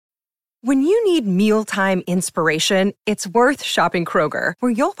When you need mealtime inspiration, it's worth shopping Kroger,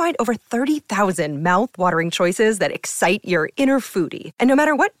 where you'll find over 30,000 mouth-watering choices that excite your inner foodie. And no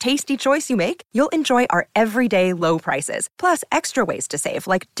matter what tasty choice you make, you'll enjoy our everyday low prices, plus extra ways to save,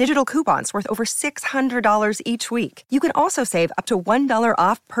 like digital coupons worth over $600 each week. You can also save up to $1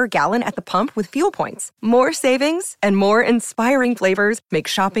 off per gallon at the pump with fuel points. More savings and more inspiring flavors make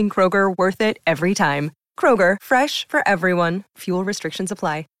shopping Kroger worth it every time. Kroger, fresh for everyone. Fuel restrictions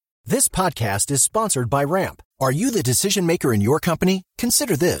apply. This podcast is sponsored by Ramp. Are you the decision maker in your company?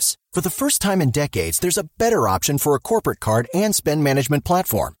 Consider this. For the first time in decades, there's a better option for a corporate card and spend management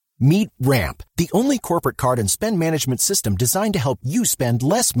platform. Meet Ramp, the only corporate card and spend management system designed to help you spend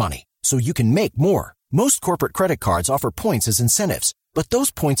less money so you can make more. Most corporate credit cards offer points as incentives, but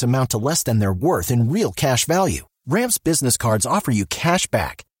those points amount to less than their worth in real cash value. Ramp's business cards offer you cash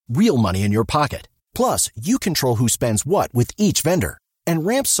back, real money in your pocket. Plus, you control who spends what with each vendor. And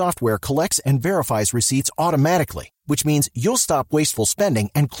Ramp software collects and verifies receipts automatically, which means you'll stop wasteful spending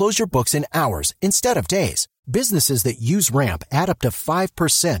and close your books in hours instead of days. Businesses that use Ramp add up to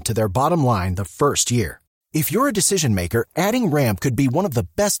 5% to their bottom line the first year. If you're a decision maker, adding Ramp could be one of the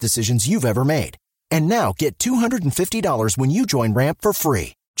best decisions you've ever made. And now get $250 when you join Ramp for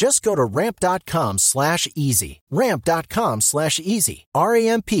free. Just go to ramp.com/easy. Ramp.com/easy.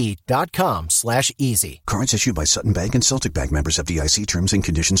 RAMP.com/easy. Cards issued by Sutton Bank and Celtic Bank, members of FDIC. Terms and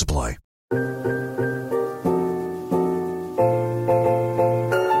conditions apply.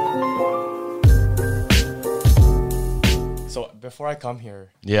 So before I come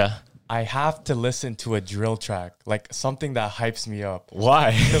here, Yeah. I have to listen to a drill track, like something that hypes me up.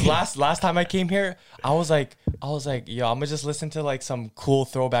 Why? Because last time I came here, I was like, yo, I'm gonna just listen to like some cool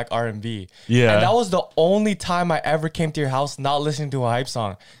throwback R&B. Yeah. And that was the only time I ever came to your house not listening to a hype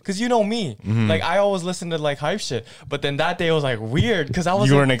song. Cause you know me, like I always listen to like hype shit. But then that day it was like weird, cause I was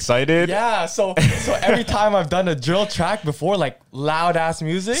You like, weren't excited? yeah. So every time I've done a drill track before, like loud ass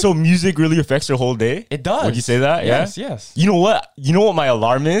music. So music really affects your whole day? It does. Would you say that? Yes, Yeah? yes. You know what? You know what my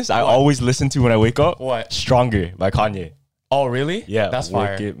alarm is? I always listen to when I wake up? What? Stronger by Kanye. Oh, really? Yeah. That's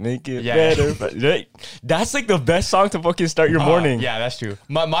Work fire. it, make it Yeah. better. Right? That's like the best song to fucking start your morning. Yeah, that's true.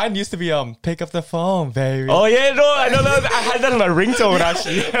 Mine used to be pick up the phone, baby. Oh yeah, no, I know that. I had that on my ringtone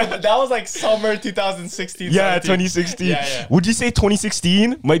actually. That was like summer 2016. Yeah, 17. 2016. Yeah. Would you say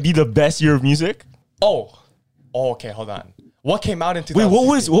 2016 might be the best year of music? Oh, okay, hold on. What came out in Wait,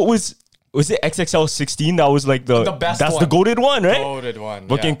 2016? what was it XXL 16? That was like the best That's one. the goated one, right? Goated one.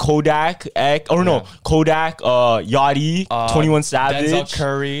 Fucking Yeah. Kodak, Kodak, Yachty, 21 Savage, Denzel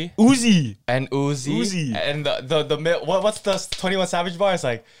Curry Uzi. and Uzi. And what's the 21 Savage bar? It's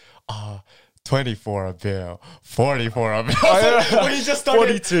like 24 a bill, 44 a bill. When you just started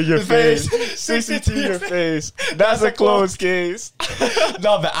 40 to your face, 60 to your face. That's a closed case.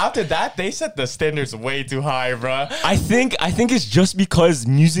 No, but after that, they set the standards way too high, bro. I think it's just because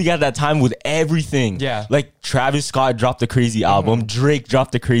music at that time with everything. Yeah. Like Travis Scott dropped a crazy album, Drake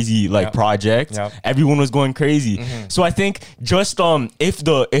dropped a crazy project. Yep. Everyone was going crazy. So I think just if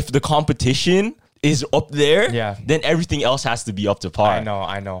the competition is up there, then everything else has to be up to par.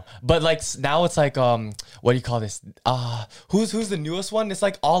 I know. But like now it's like what do you call this? Who's the newest one? It's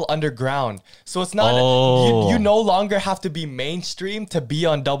like all underground. So it's not you no longer have to be mainstream to be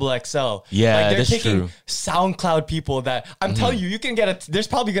on XXL. Yeah, like they're that's taking true. SoundCloud people that I'm telling you can get there's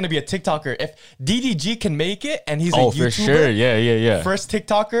probably gonna be a TikToker. If DDG can make it and he's a YouTuber, for sure. Yeah. first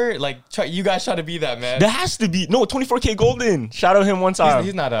TikToker, like you guys try to be that, man. There has to be 24K Golden. Shout out him one time.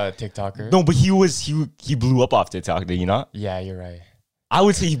 He's not a TikToker. No, but he blew up off TikTok, did you not? Yeah, you're right. I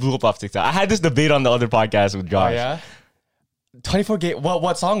would say he blew up off TikTok. I had this debate on the other podcast with Josh. Oh yeah. 24K.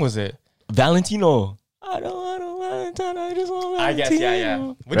 What song was it? Valentino. I don't Valentino. I just want Valentino. I guess, yeah.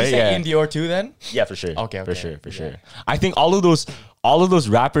 Would you Right, say yeah. Ian Dior too then? Yeah, for sure. Okay. For sure. I think all of those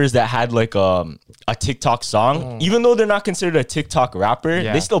rappers that had like a TikTok song, even though they're not considered a TikTok rapper,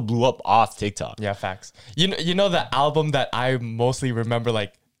 they still blew up off TikTok. Yeah, facts. You know the album that I mostly remember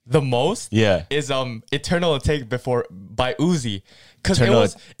like the most is Eternal Take Before by Uzi. Because it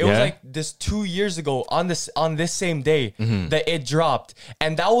was like this 2 years ago on this same day that it dropped.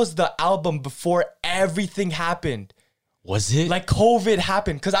 And that was the album before everything happened. Was it? Like COVID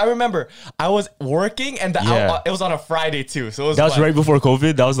happened. Because I remember I was working and the album, it was on a Friday too. So it was that was like, right before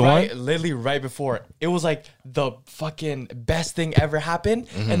COVID? That was the one? Literally right before. It was like the fucking best thing ever happened.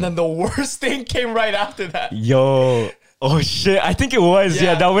 And then the worst thing came right after that. Yo. Oh shit. I think it was.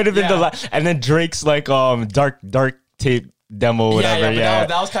 Yeah, that would have been the last. And then Drake's like dark tape demo, whatever. But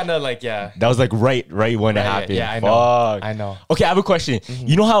that was kind of like, that was like right when it happened. Yeah, I know. Okay, I have a question.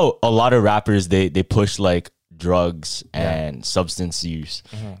 You know how a lot of rappers they push like drugs and substance use.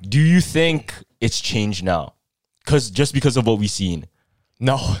 Do you think it's changed now? Because of what we've seen.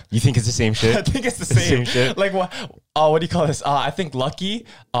 No. You think it's the same shit? I think it's the same shit. Like what do you call this? I think Lucky,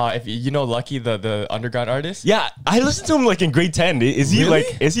 if you know Lucky, the underground artist. Yeah, I listened to him like in grade 10. Is he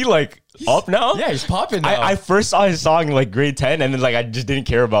up now? Yeah, he's popping now. I first saw his song in like grade 10 and then like I just didn't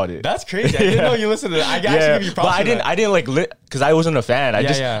care about it. That's crazy. I didn't know you listened to that. I actually give you props. But I didn't like because I wasn't a fan.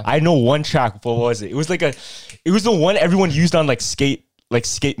 I know one track. What was it? It was the one everyone used on like skate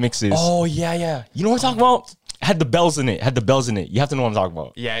mixes. Oh yeah. You know what I'm talking about? Had the bells in it. You have to know what I'm talking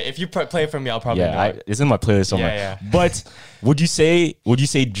about. Yeah, if you play it for me, I'll probably know it. It's in my playlist somewhere. Yeah. But would you say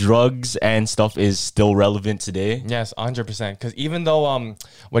drugs and stuff is still relevant today? Yes, 100%. Because even though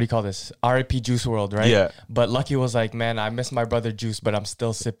what do you call this? R.I.P. Juice WRLD, right? Yeah. But Lucky was like, man, I miss my brother Juice, but I'm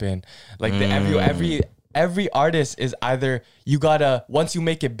still sipping. Like every artist is either you gotta, once you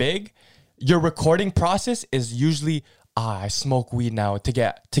make it big, your recording process is usually I smoke weed now to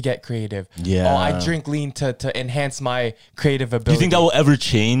get creative. Yeah. Oh, I drink lean to enhance my creative ability. Do you think that will ever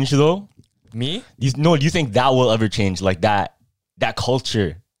change though? Me? Do you think that will ever change? Like that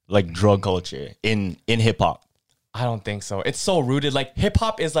culture, like drug culture in hip hop? I don't think so. It's so rooted. Like hip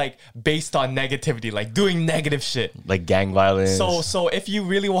hop is like based on negativity, like doing negative shit. Like gang violence. So if you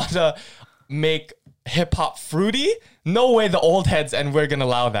really want to make hip hop fruity, no way the old heads and we're gonna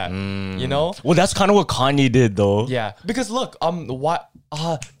allow that. You know? Well, that's kind of what Kanye did though. Yeah. Because look, Cordae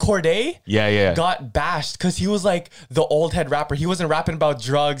got bashed because he was like the old head rapper. He wasn't rapping about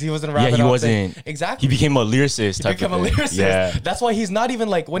drugs. He wasn't rapping he wasn't. Exactly. He became a lyricist. Yeah. That's why he's not even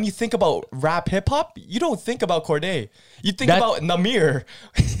like, when you think about rap hip hop, you don't think about Cordae. You think about Namir.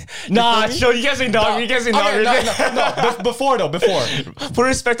 Nah, sure, you can't say Namir. You can't say Namir. No, before. Put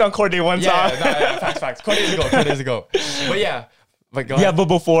respect on Cordae one time. Yeah, facts. Cordae's a go. But yeah. But go ahead. Yeah, but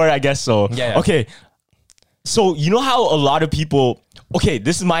before, I guess so. Yeah. Okay. So, you know how a lot of people... Okay,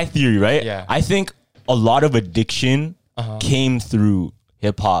 this is my theory, right? Yeah. I think a lot of addiction came through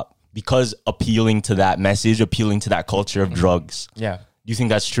hip-hop because appealing to that message, appealing to that culture of drugs. Yeah. Do you think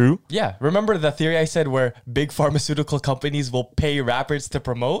that's true? Yeah. Remember the theory I said where big pharmaceutical companies will pay rappers to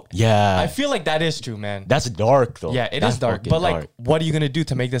promote? Yeah. I feel like that is true, man. That's dark, though. Yeah, it is dark. But like, what are you going to do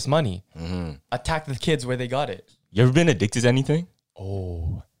to make this money? Attack the kids where they got it. You ever been addicted to anything?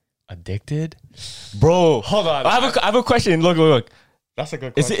 Oh, addicted? Bro. Hold on. I have a question. Look. That's a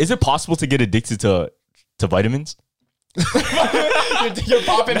good question. Is it possible to get addicted to vitamins? You're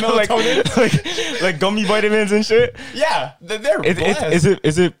popping melatonin? like gummy vitamins and shit? Yeah. They're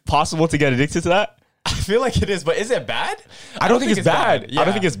is it possible to get addicted to that? I feel like it is, but is it bad? I don't think it's bad. Yeah. I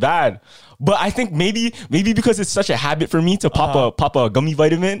don't think it's bad. But I think maybe because it's such a habit for me to pop a gummy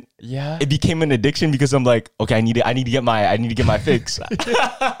vitamin, yeah, it became an addiction because I'm like, okay, I need to get my fix.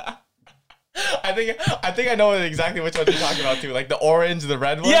 I think I know exactly which one you're talking about too. Like the orange, the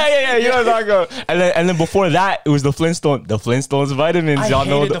red one. Yeah. You know what I'm talking about. And then before that, it was the Flintstones vitamins. Y'all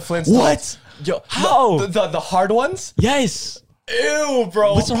know the Flintstones. What? Yo, how? The hard ones? Yes. Ew,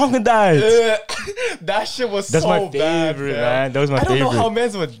 bro. What's wrong with that? That shit was That's so my favorite, bad, man. That was my favorite. I don't know how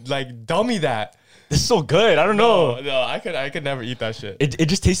men would like dummy that. It's so good. I don't know. No, I could never eat that shit. It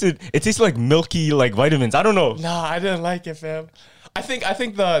just tasted like milky like vitamins. I don't know. Nah, I didn't like it, fam. I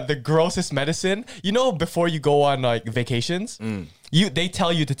think the grossest medicine, you know, before you go on like vacations, they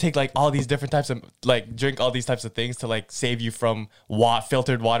tell you to take like all these different types of like drink all these types of things to like save you from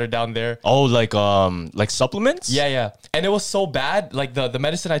filtered water down there. Oh, like supplements? Yeah. And it was so bad. Like the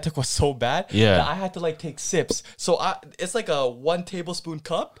medicine I took was so bad that I had to like take sips. So it's like a 1 tablespoon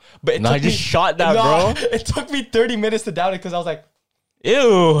cup, but I just shot that, bro. It took me 30 minutes to down it because I was like,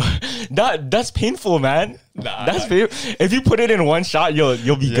 ew, that's painful, man. That's painful. If you put it in one shot,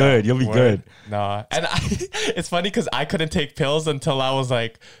 you'll be good. You'll be good. Nah, and it's funny because I couldn't take pills until I was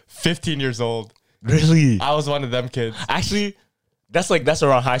like 15 years old. Really? I was one of them kids. Actually, that's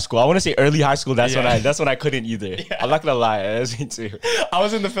around high school. I want to say early high school. That's when I couldn't either. Yeah. I'm not gonna lie. That's me too. I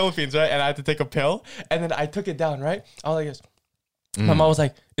was in the Philippines, right, and I had to take a pill, and then I took it down, right. I was like this. My mom was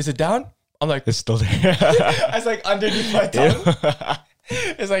like, "Is it down?" I'm like, "It's still there." I was like underneath my tongue.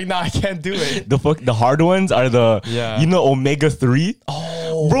 It's like, nah, I can't do it. The hard ones are you know, omega-3.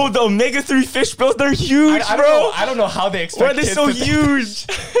 Oh, bro, the omega-3 fish pills, they're huge, bro. I don't know how they expect. Why are they so huge?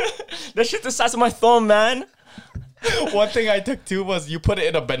 That shit's the size of my thumb, man. One thing I took too was you put it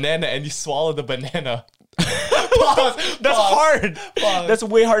in a banana and you swallow the banana. Pause. That's hard. Pause. That's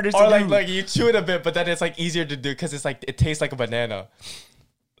way harder to do. Or like you chew it a bit, but then it's like easier to do because it's like it tastes like a banana.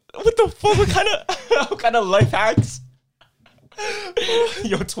 What the fuck? What kind of life hacks?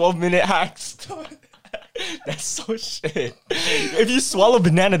 Yo, 12-minute hacks. That's so shit. If you swallow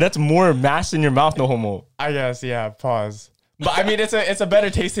banana, that's more mass in your mouth, no homo. I guess, yeah, pause. But I mean, it's a better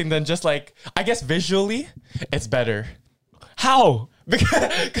tasting than just like, I guess visually, it's better. How?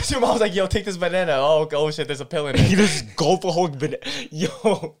 Because your mom's like, yo, take this banana. Oh shit, there's a pill in it. You just gulp a whole banana.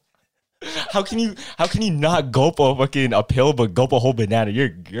 Yo. How can you not gulp a pill but gulp a whole banana?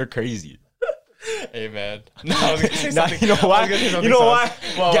 You're crazy. Hey man. No, I was gonna say something. You know why? You know why?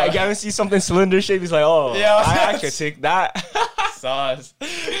 Gavin sees something cylinder shaped. He's like, oh, yeah, I could take that. Sauce.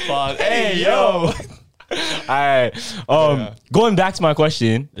 Hey yo. All right. Going back to my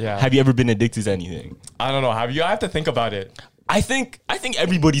question. Yeah. Have you ever been addicted to anything? I don't know. Have you? I have to think about it. I think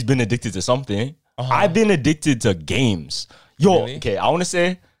everybody's been addicted to something. I've been addicted to games. Yo, really? Okay. I want to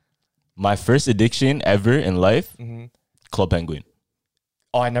say my first addiction ever in life, Club Penguin.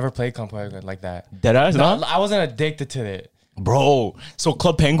 Oh, I never played Club Penguin like that. Deadass, no? I wasn't addicted to it. Bro, so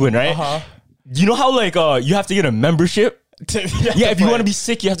Club Penguin, right? You know how like you have to get a membership? If you want to be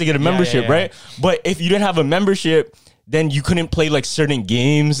sick, you have to get a membership, right? But if you didn't have a membership, then you couldn't play like certain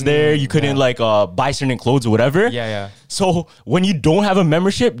games there. You couldn't like buy certain clothes or whatever. Yeah. So when you don't have a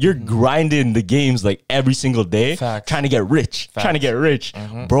membership, you're grinding the games like every single day, trying to get rich.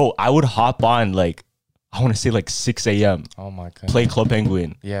 Bro, I would hop on like, I want to say like 6 a.m. Oh my god. Play Club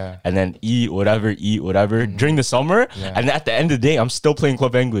Penguin. Yeah. And then eat whatever during the summer. Yeah. And at the end of the day, I'm still playing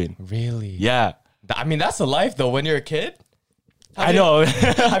Club Penguin. Really? Yeah. I mean, that's the life though when you're a kid. I know.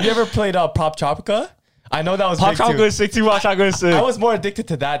 Have you ever played Pop Tropica? I know that was Pop Tropica is sick too. Pop Tropica is sick. I was more addicted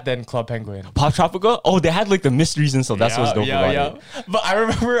to that than Club Penguin. Pop Tropica? Oh, they had like the mysteries and stuff. That's what's dope about it. But I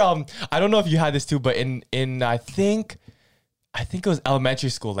remember, I don't know if you had this too, but in I think it was elementary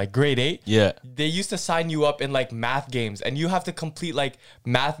school, like grade 8. Yeah. They used to sign you up in like math games, and you have to complete like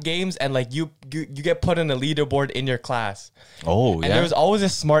math games, and like you get put in a leaderboard in your class. Oh, yeah. And there was always a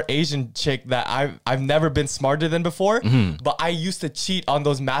smart Asian chick that I've never been smarter than before, but I used to cheat on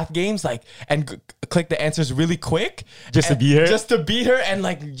those math games, like, and click the answers really quick. Just to beat her? Just to beat her, and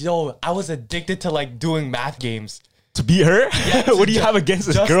like, yo, I was addicted to like doing math games. To beat her? Yeah, what do you have against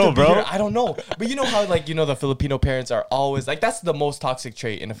this girl, bro? I don't know. But you know how, like, the Filipino parents are always, like, that's the most toxic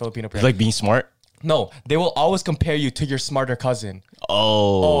trait in a Filipino parent. Like being smart? No, they will always compare you to your smarter cousin.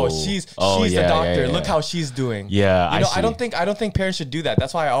 Oh, she's the doctor. Look how she's doing. Yeah, I don't think parents should do that.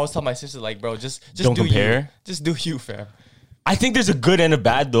 That's why I always tell my sister, like, bro, just don't do compare. You. Just do you, fam. I think there's a good and a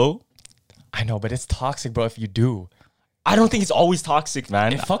bad, though. I know, but it's toxic, bro, if you do. I don't think it's always toxic,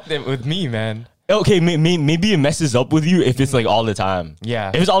 man. It fucked it with me, man. Okay, maybe it messes up with you if it's like all the time.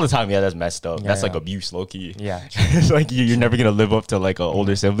 Yeah. If it's all the time, that's messed up. Yeah, that's like abuse, low-key. Yeah. It's like you're never going to live up to like an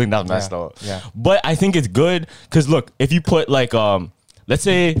older sibling. That's messed up. Yeah. But I think it's good because look, if you put like, let's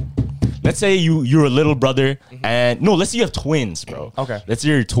say you're a little brother and no, let's say you have twins, bro. Okay. Let's say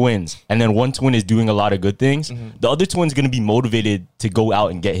you're twins and then one twin is doing a lot of good things. The other twin's going to be motivated to go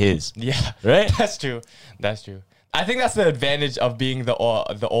out and get his. Yeah. Right? That's true. I think that's the advantage of being the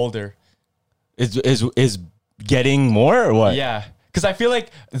older. Is getting more or what? Yeah, because I feel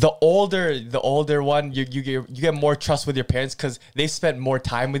like the older one, you get more trust with your parents because they spent more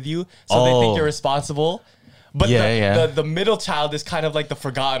time with you, so they think you're responsible. But the middle child is kind of like the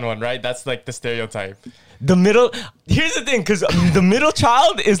forgotten one, right? That's like the stereotype. Here's the thing, because the middle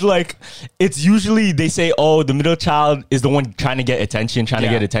child is like, it's usually they say, oh, the middle child is the one trying to get attention.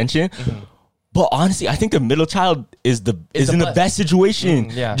 But honestly, I think the middle child is in the best situation.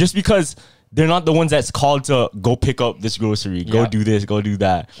 Just because they're not the ones that's called to go pick up this grocery, go do this, go do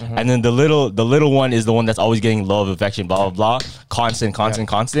that. And then the little one is the one that's always getting love, affection, blah, blah, blah.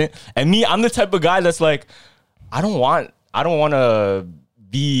 Constant. And me, I'm the type of guy that's like, I don't want to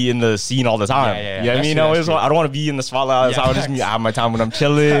be in the scene all the time. You know what I mean? I don't want to be in the spotlight all the time. I just have my time when I'm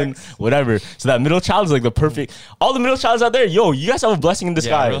chilling, whatever. So that middle child is like the perfect. All the middle childs out there, yo, you guys have a blessing in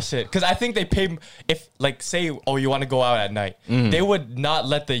disguise. Yeah, real shit. Because I think they pay, if like say, oh, you want to go out at night, they would not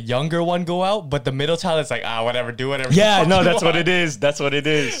let the younger one go out, but the middle child is like, whatever, do whatever. Yeah, no, that's what it is. That's what it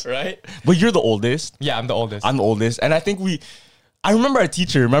is. Right? But you're the oldest. Yeah, I'm the oldest. And I think I remember our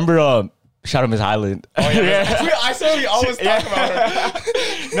teacher, shout out Miss Highland. Oh yeah, I saw we always talk about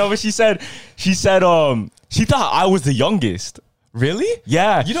her. No, but she said she thought I was the youngest. Really?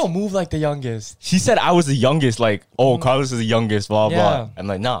 Yeah. You don't move like the youngest. She said I was the youngest, like, oh, Carlos is the youngest, blah, blah. I'm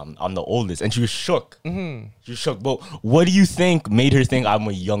like, nah, I'm the oldest. And she was shook. She was shook. But what do you think made her think I'm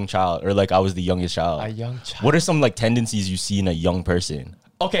a young child or like I was the youngest child? A young child. What are some like tendencies you see in a young person?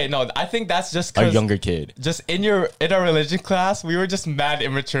 Okay, no, I think that's just a younger kid. Just in our religion class, we were just mad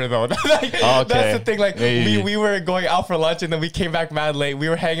immature though. Like, that's the thing. Like we were going out for lunch and then we came back mad late. We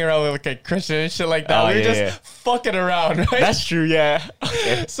were hanging around with like a Christian and shit like that. We were just fucking around, right? That's true, yeah.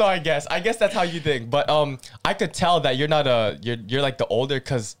 Okay. So I guess that's how you think. But I could tell that you're not you're like the older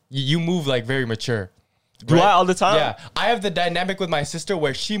because you move like very mature. Do I all the time? Yeah. I have the dynamic with my sister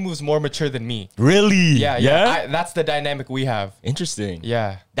where she moves more mature than me. Really? Yeah. That's the dynamic we have. Interesting.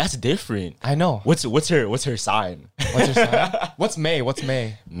 Yeah. That's different. I know. What's her sign? What's her sign? What's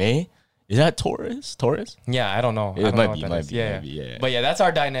May? May? Is that Taurus? Yeah, I don't know. It might be. Yeah. But yeah, that's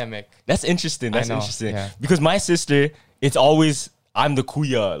our dynamic. That's interesting. Because my sister, it's always I'm the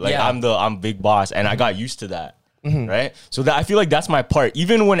kuya. Like I'm big boss, and I got used to that. Right, so that I feel like that's my part.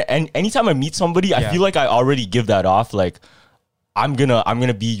 Even when anytime I meet somebody, I feel like I already give that off. Like I'm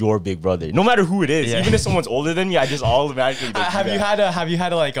gonna be your big brother, no matter who it is. Even if someone's older than me, I just automatically. Have you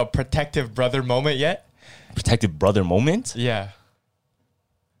had like a protective brother moment yet? Protective brother moment? Yeah.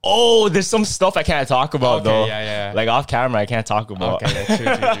 Oh, there's some stuff I can't talk about though. Yeah. Like off camera, I can't talk about. Okay,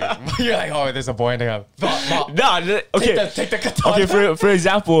 true. You're like, oh, there's a boy in the okay. Take the katana. Okay, for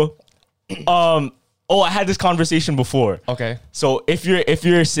example, I had this conversation before. Okay. So if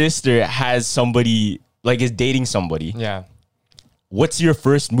your sister has somebody, like is dating somebody, what's your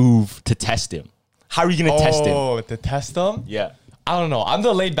first move to test him? How are you gonna test him? Oh, to test him? Yeah. I don't know. I'm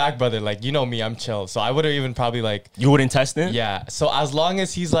the laid back brother. Like, you know me, I'm chill. So I wouldn't even probably like. You wouldn't test him? Yeah. So as long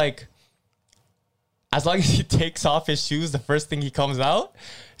as he takes off his shoes, the first thing he comes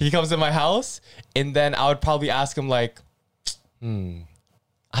in my house, and then I would probably ask him like, I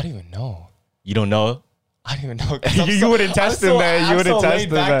don't even know. You don't know? I don't even know. You wouldn't test him, man. You wouldn't test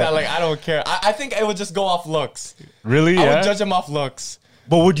him, man. That, like, I don't care. I think it would just go off looks. Really? I would judge him off looks.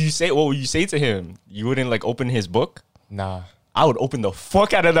 But what would you say to him? You wouldn't like open his book? Nah. I would open the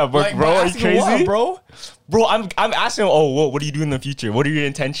fuck out of that book, like, bro. Are you crazy? What, bro? Bro, I'm asking him, what do you do in the future? What are your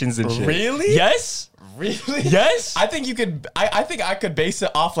intentions and shit? Really? Yes? Really? Yes? I think you could I think I could base it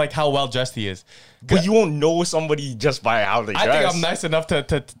off like how well dressed he is. But you won't know somebody just by how they dress. I think I'm nice enough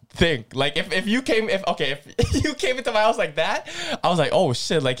to think. Like if you came into my house like that, I was like, oh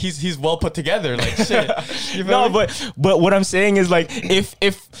shit, like he's well put together. Like shit. You no, but what I'm saying is like if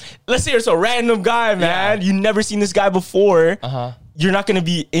let's say it's a random guy, man, you never seen this guy before. You're not gonna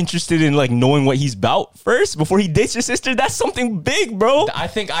be interested in like knowing what he's about first before he dates your sister. That's something big, bro. I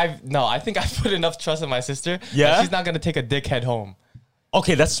think I've put enough trust in my sister. Yeah, that she's not gonna take a dickhead home.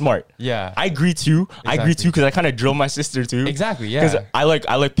 Okay, that's smart. Yeah, I agree too. Exactly. I agree too because I kind of drill my sister too. Exactly. Yeah, because I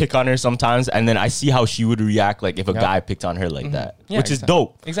like pick on her sometimes, and then I see how she would react like if a guy picked on her like that, which is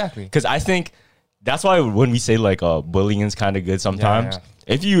dope. Exactly. Because I think that's why when we say like bullying is kind of good sometimes.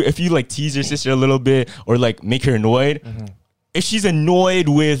 If you like tease your sister a little bit or like make her annoyed. If she's annoyed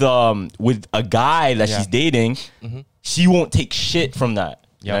with a guy that she's dating, she won't take shit from that.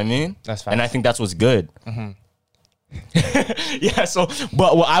 You know what I mean? That's fine. And I think that's what's good. Yeah, so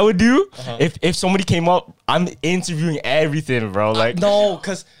but what I would do if somebody came up, I'm interviewing everything, bro. Like no,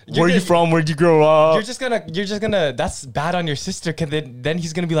 because where you from? Where'd you grow up? You're just gonna that's bad on your sister. Cause then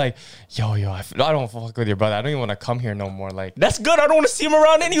he's gonna be like, yo, I don't fuck with your brother. I don't even want to come here no more. Like that's good. I don't want to see him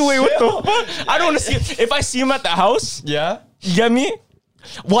around anyway. What the fuck? I don't want to see him. If I see him at the house, yeah, you get me?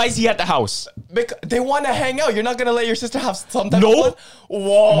 Why is he at the house? Because they want to hang out. You're not gonna let your sister have some type of fun?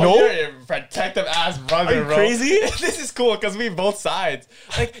 Whoa, no, you're a protective ass brother. Are you bro. Crazy? This is cool because we both sides.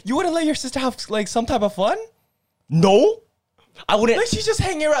 Like, you wouldn't let your sister have like some type of fun? No, I wouldn't. Like, she's just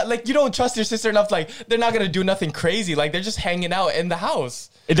hanging around. Like, you don't trust your sister enough. Like, they're not gonna do nothing crazy. Like, they're just hanging out in the house.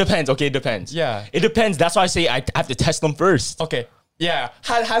 It depends. Okay, it depends. Yeah, it depends. That's why I say I have to test them first. Okay. Yeah.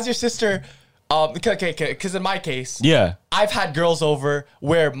 Has your sister? Because in my case, I've had girls over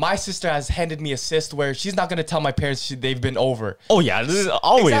where my sister has handed me a cyst where she's not gonna tell my parents they've been over. Oh yeah, this is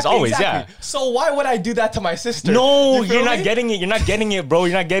always, exactly. Yeah. So why would I do that to my sister? No, you're not getting it. You're not getting it, bro.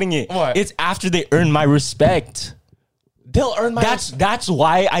 You're not getting it. What? It's after they earn my respect. They'll earn my respect. That's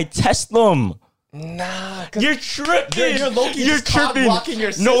why I test them. Nah, you're tripping. You're low-key just cock-blocking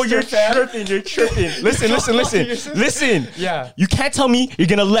your sister. No, you're tripping. You're tripping. Listen. Yeah. You can't tell me you're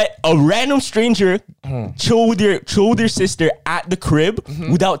gonna let a random stranger chill with your sister at the crib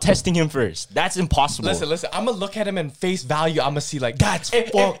without testing him first. That's impossible. Listen. I'm gonna look at him in face value. I'm gonna see like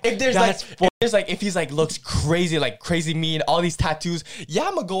if he's like looks crazy, like crazy mean, all these tattoos. Yeah,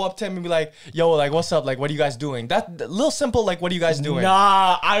 I'm gonna go up to him and be like, yo, like what's up? Like what are you guys doing? That little simple. Like what are you guys doing?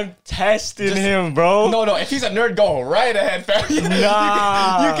 Nah, I'm testing him, bro. No. If he's a nerd, go right ahead, fam.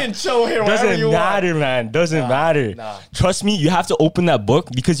 Nah, you can show him whatever you want. Doesn't matter, man. Doesn't matter. Nah. Trust me, you have to open that book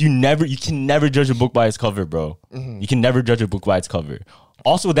because you can never judge a book by its cover, bro. You can never judge a book by its cover.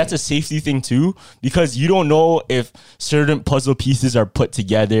 Also, that's a safety thing too, because you don't know if certain puzzle pieces are put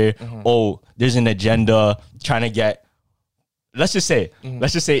together. Oh, there's an agenda trying to get. Let's just say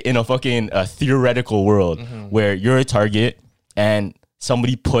in a fucking theoretical world where you're a target and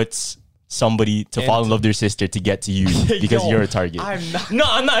somebody puts somebody to fall in love with their sister to get to you because you're a target.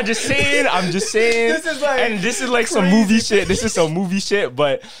 I'm not just saying. I'm just saying. This is like some movie shit. This is some movie shit,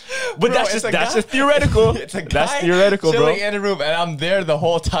 but bro, that's just theoretical. It's a guy that's theoretical, chilling bro. in a room, and I'm there the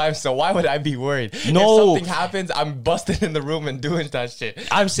whole time. So why would I be worried? No. If something happens, I'm busting in the room and doing that shit.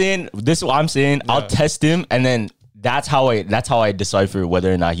 I'm saying this is what I'm saying. Yeah. I'll test him, and then that's how I decipher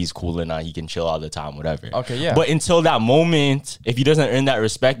whether or not he's cool or not. He can chill all the time, whatever. Okay, yeah. But until that moment, if he doesn't earn that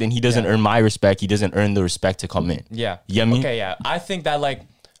respect, then he doesn't earn my respect. He doesn't earn the respect to come in. Yeah. You get me? Okay, yeah. I think that like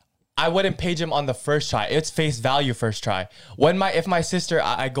I wouldn't page him on the first try. It's face value first try. If my sister,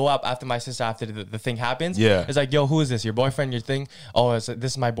 I go up after my sister after the thing happens. Yeah. It's like, yo, who is this? Your boyfriend? Your thing? Oh, this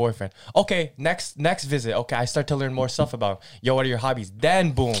is my boyfriend. Okay, next visit. Okay, I start to learn more stuff about him. Yo, what are your hobbies?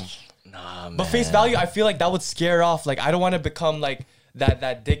 Then boom. Nah, man. But face value, I feel like that would scare off. Like, I don't want to become like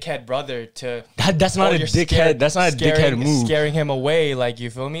that dickhead brother to... That's not a dickhead. That's not a dickhead move. Scaring him away, like, you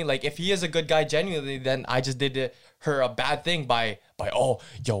feel me? Like, if he is a good guy genuinely, then I just did her a bad thing by oh,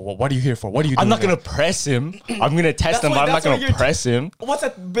 yo, what are you here for? What are you doing? I'm not going to press him. I'm going to test him, but I'm not going to press him. What's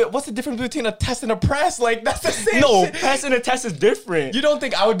the difference between a test and a press? Like, that's the same shit. Press and a test is different. You don't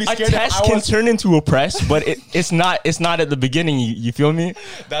think I would be scared? A test can turn into a press, but it's not at the beginning. You feel me?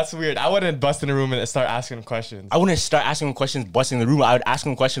 That's weird. I wouldn't bust in the room and start asking questions. I wouldn't start asking him questions, busting the room. I would ask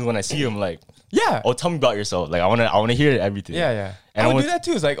him questions when I see him, like, yeah. Oh, tell me about yourself. Like, I want to hear everything. Yeah. And I would do that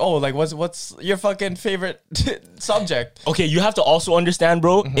too. It's like, oh, like what's your fucking favorite subject? Okay, you have to also understand,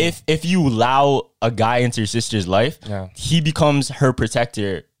 bro. If you allow a guy into your sister's life, he becomes her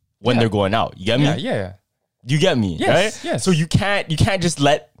protector when they're going out. You get me? Yeah. You get me? Yes, right? yes. So you can't just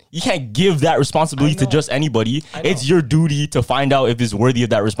you can't give that responsibility to just anybody. It's your duty to find out if it's worthy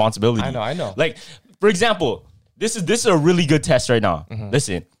of that responsibility. I know. Like, for example, this is a really good test right now.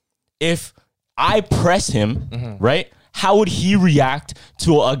 Listen, if I press him, right? How would he react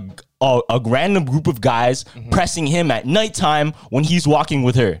to a random group of guys pressing him at nighttime when he's walking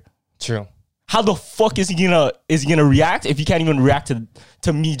with her? True. How the fuck is he gonna react if he can't even react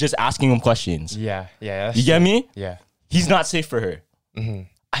to me just asking him questions? Yeah. You get me? Yeah. He's not safe for her.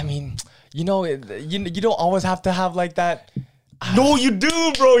 I mean, you don't always have to have like that. No, you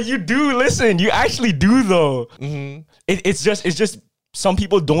do, bro. You do. Listen, you actually do though. It's just some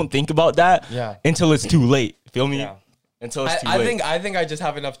people don't think about that until it's too late. Feel me? Yeah. Until it's too late. I think I just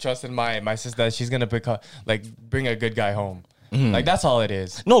have enough trust in my sister that she's gonna bring a good guy home. Like, that's all it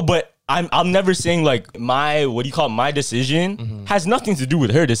is. No, but I'm never saying like my decision has nothing to do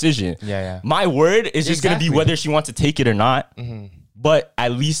with her decision. Yeah. My word is just gonna be whether she wants to take it or not. But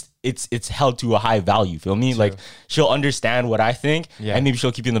at least it's held to a high value. Feel me? True. Like, she'll understand what I think, and maybe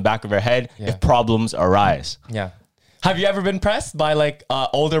she'll keep it in the back of her head if problems arise. Yeah. Have you ever been pressed by like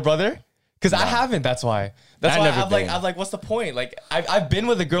older brother? Because I haven't. That's why. I'm like, what's the point? Like, I've been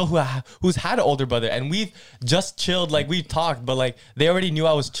with a girl who's had an older brother, and we've just chilled. Like, we talked, but like they already knew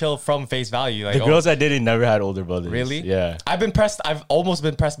I was chill from face value. Like, the girls I dated never had older brothers. Really? Yeah. I've almost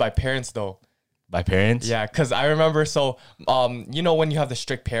been pressed by parents though. By parents? Yeah, because I remember, so, you know when you have the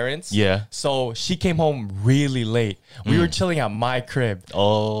strict parents? Yeah. So she came home really late. We were chilling at my crib.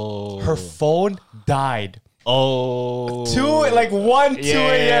 Oh. Her phone died. Oh. 1, 2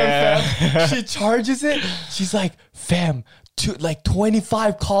 a.m., fam. She charges it. She's like, fam,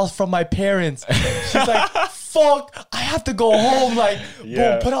 25 calls from my parents. She's like, fuck, I have to go home. Like,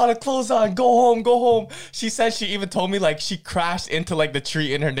 boom, put all the clothes on, go home. She said she even told me like she crashed into like the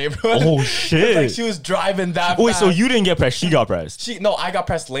tree in her neighborhood. Oh shit. Like, she was driving that Wait, fast. so you didn't get pressed, she got pressed? No, I got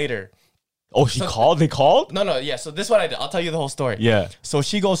pressed later. Oh, called? They called? No, yeah. So this is what I did. I'll tell you the whole story. Yeah. So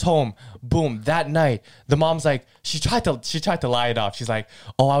she goes home. Boom. That night, the mom's like, she tried to lie it off. She's like,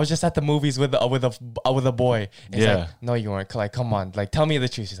 oh, I was just at the movies with a boy. And he's like, no, you weren't. Like, come on. Like, tell me the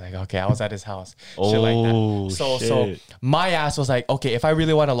truth. She's like, okay, I was at his house. Shit like that. So my ass was like, okay, if I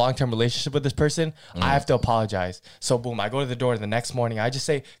really want a long-term relationship with this person, I have to apologize. So boom, I go to the door the next morning. I just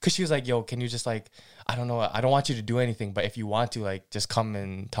say, because she was like, yo, can you just like, I don't know. I don't want you to do anything, but if you want to, like, just come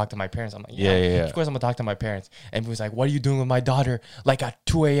and talk to my parents. I'm like, yeah. Of course, I'm gonna talk to my parents. And he was like, what are you doing with my daughter? Like at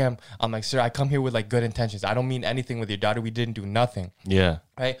 2 a.m. I'm like, sir, I come here with like good intentions. I don't mean anything with your daughter. We didn't do nothing. Yeah.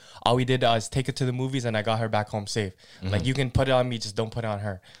 Right. All we did is take her to the movies, and I got her back home safe. Like, you can put it on me, just don't put it on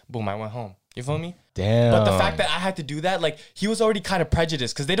her. Boom, I went home. You feel me? Damn. But the fact that I had to do that, like, he was already kind of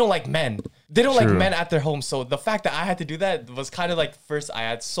prejudiced because they don't like men. They don't like men at their home. So the fact that I had to do that was kind of like, first, I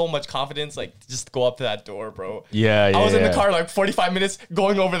had so much confidence, like, just go up to that door, bro. Yeah. I was in the car like 45 minutes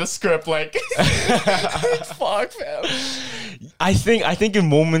going over the script, like, fuck, fam. I think in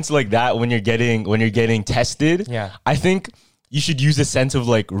moments like that, when you're getting tested, I think you should use a sense of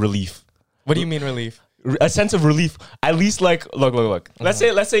like relief. What do you mean relief? A sense of relief, at least. Like, look. Let's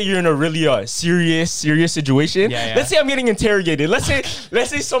say you're in a really serious situation. Let's say I'm getting interrogated. Let's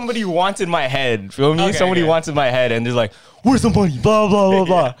say somebody wanted my head. Feel me? Somebody wanted my head, and they're like, "Where's the money?" Blah blah blah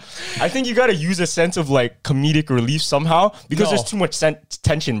blah. I think you gotta use a sense of like comedic relief somehow because there's too much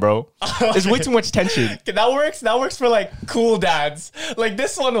tension, bro. There's way too much tension. That works for like cool dads. Like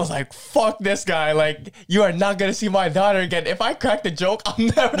this one was like, "Fuck this guy! Like you are not gonna see my daughter again." If I cracked a joke, I'm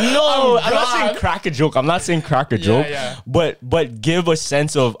never. No, I'm not saying crack a joke. I'm not saying crack a joke. But give a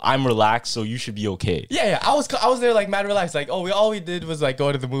sense of I'm relaxed, so you should be okay. Yeah. I was there like mad relaxed. Like, all we did was like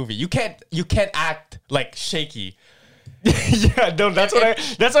go to the movie. You can't act like shaky. No, that's what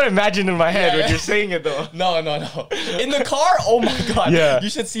I imagined in my head when you're saying it though. No. In the car, oh my god. Yeah. You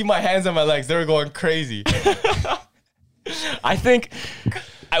should see my hands and my legs. They were going crazy. I think,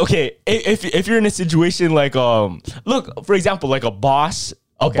 okay, if you're in a situation like look, for example, like a boss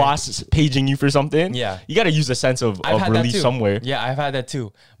paging you for something. Yeah. You gotta use a sense of relief somewhere. Yeah, I've had that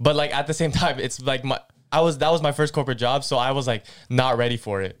too. But like at the same time, it's like that was my first corporate job, so I was like not ready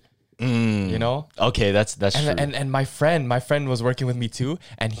for it. You know? Okay, that's true. And my friend was working with me too,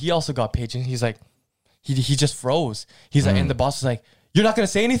 and he also got paged, and he's like, he just froze. He's like, and the boss was like, "You're not gonna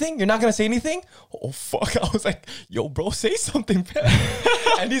say anything? You're not gonna say anything?" Oh fuck! I was like, "Yo, bro, say something, man."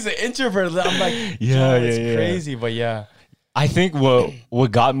 And he's an introvert. I'm like, it's crazy, but yeah. I think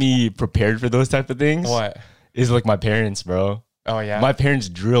what got me prepared for those type of things is like my parents, bro. Oh yeah, my parents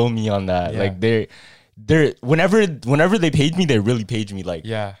drill me on that. Like they're whenever they paid me, they really paid me like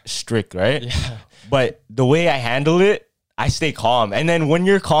strict, right? Yeah. But the way I handle it, I stay calm. And then when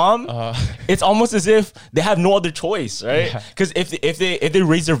you're calm, it's almost as if they have no other choice, right? Because if they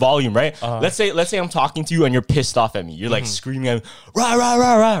raise their volume, right? Let's say I'm talking to you and you're pissed off at me. You're like screaming at me, rah, rah,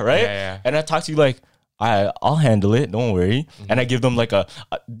 rah, rah, right? Yeah. And I talk to you like, I'll handle it, don't worry. And I give them like a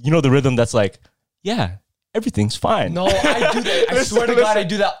the rhythm that's like, yeah, everything's fine. No, I do that. I swear to God, I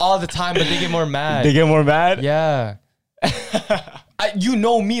do that all the time, but they get more mad. They get more mad? Yeah. You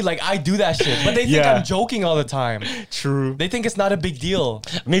know me, like I do that shit, but they think I'm joking all the time. True. They think it's not a big deal.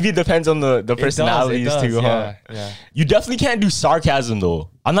 Maybe it depends on the personalities too, huh? Yeah. You definitely can't do sarcasm though.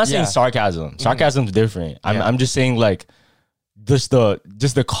 I'm not saying sarcasm. Sarcasm's different. I'm just saying like just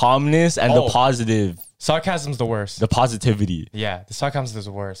the calmness and the positive. Sarcasm's the worst. The positivity. Yeah, the sarcasm is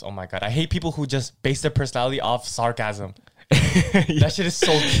the worst. Oh my God. I hate people who just base their personality off sarcasm. That shit is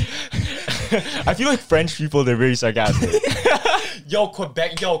so I feel like French people, they're very sarcastic. Yo,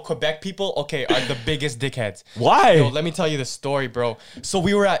 Quebec people, okay, are the biggest dickheads. Why? Yo, let me tell you the story, bro. So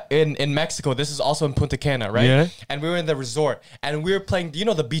we were in Mexico. This is also in Punta Cana, right? Yeah. And we were in the resort. And we were playing,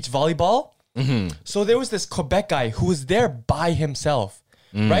 the beach volleyball? Mm-hmm. So there was this Quebec guy who was there by himself,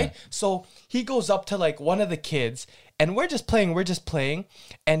 right? So he goes up to like one of the kids and we're just playing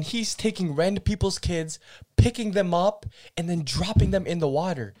and he's taking random people's kids, picking them up and then dropping them in the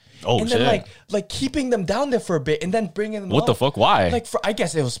water. Oh, and then like keeping them down there for a bit and then bringing them What up. The fuck? Why? Like I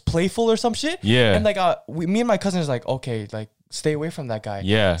guess it was playful or some shit. Yeah. And like me and my cousin is like, okay, like stay away from that guy.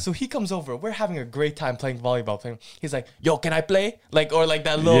 Yeah. So he comes over. We're having a great time playing volleyball. He's like, yo, can I play? Like, or like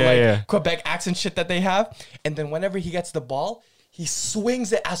that little Quebec accent shit that they have. And then whenever he gets the ball, he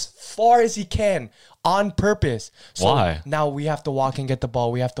swings it as far as he can on purpose. So why? Now we have to walk and get the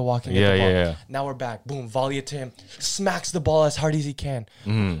ball. We have to walk and get the ball. Yeah. Now we're back. Boom, volley it to him. Smacks the ball as hard as he can.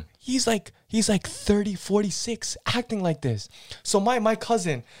 Mm. He's like 30, 46, acting like this. So my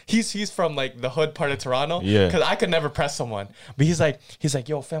cousin, he's from like the hood part of Toronto. Yeah. Because I could never press someone. But he's like,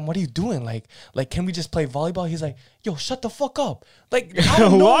 yo, fam, what are you doing? Like, can we just play volleyball? He's like, yo, shut the fuck up. Like, I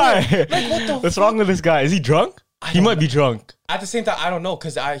don't know. Why? Like, what the What's wrong with this guy? Is he drunk? He might be drunk. At the same time, I don't know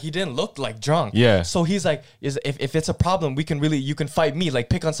because he didn't look like drunk. Yeah. So he's like, if it's a problem, you can fight me. Like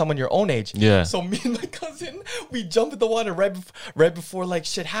pick on someone your own age. Yeah. So me and my cousin, we jump in the water right before like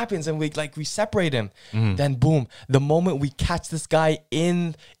shit happens, and we separate him. Mm. Then boom, the moment we catch this guy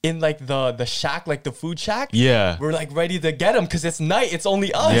in like the shack, like the food shack. Yeah. We're like ready to get him because it's night. It's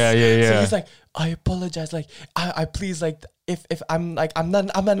only us. Yeah. So he's like, I apologize. Like I please like. If I'm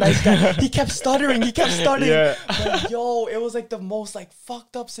a nice guy. He kept stuttering. Yeah. Like, yo, it was like the most like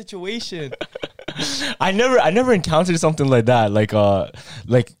fucked up situation. I never encountered something like that.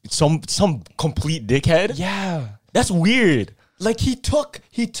 Like some complete dickhead. Yeah. That's weird. Like he took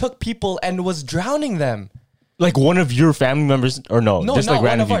people and was drowning them. Like one of your family members, or no, No, just not like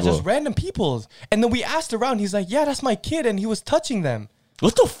random one of people. ours, just random people. And then we asked around. He's like, yeah, that's my kid, and he was touching them.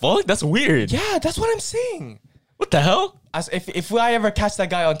 What the fuck? That's weird. Yeah, that's what I'm saying. What the hell? As if I ever catch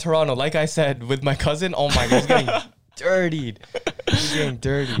that guy on Toronto, like I said with my cousin, oh my god, he's getting dirtied. He's getting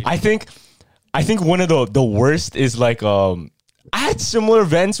dirty. I think one of the worst is like I had similar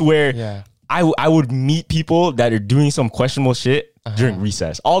events where I would meet people that are doing some questionable shit during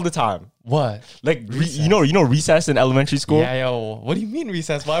recess all the time. What? Like you know recess in elementary school? Yeah, yo. What do you mean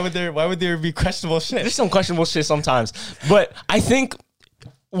recess? Why would there be questionable shit? There's some questionable shit sometimes. But I think,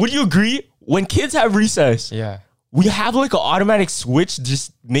 would you agree, when kids have recess, we have like an automatic switch,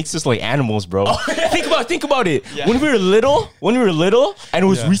 just makes us like animals, bro. Think about it. Yeah. When we were little and it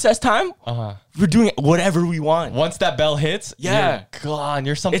was recess time, we're doing whatever we want. Once that bell hits, you're gone.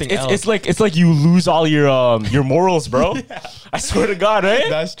 You're something else. It's like you lose all your morals, bro. I swear to God, right?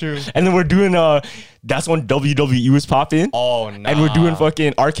 That's true. And then we're doing that's when WWE was popping. Oh, no. And we're doing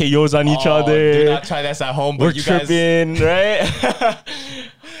fucking RKOs on each other. Do not try this at home. But we're tripping, right?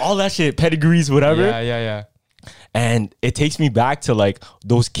 All that shit, pedigrees, whatever. Yeah. And it takes me back to like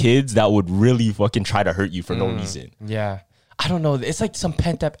those kids that would really fucking try to hurt you for no reason. Yeah. I don't know. It's like some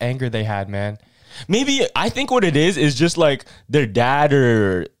pent up anger they had, man. Maybe I think what it is just like their dad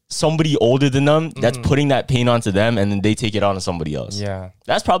or somebody older than them that's putting that pain onto them, and then they take it on to somebody else. Yeah.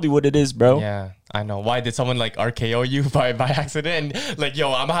 That's probably what it is, bro. Yeah. I know. Why did someone like RKO you by accident? And like,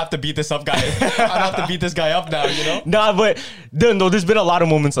 yo, I'm gonna have to beat this up guy. I'm gonna have to beat this guy up now, you know? Nah, but no, there's been a lot of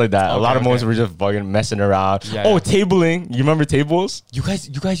moments like that. A lot of moments where we're just fucking messing around. Yeah, tabling. You remember tables? You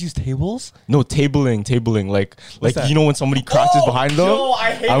guys use tables? No, tabling. Like you know when somebody crouches behind them? Yo,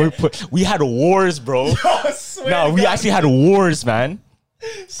 I hate it. We had wars, bro. Yo, I swear we actually had wars, man.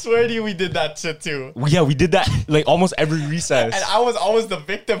 Swear to you, we did that shit too. Yeah, we did that like almost every recess. And I was always the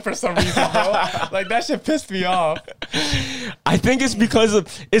victim for some reason, bro. Like that shit pissed me off. I think it's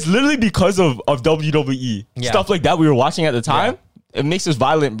literally because of WWE. Stuff like that we were watching at the time. It makes us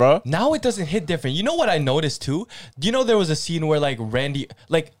violent, bro. Now it doesn't hit different. You know what I noticed too? Do you know there was a scene where like Randy,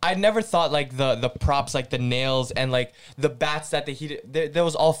 like I never thought like the props, like the nails and like the bats that they heated, that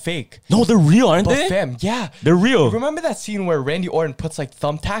was all fake. No, they're real, aren't they? Fam, yeah, they're real. Remember that scene where Randy Orton puts like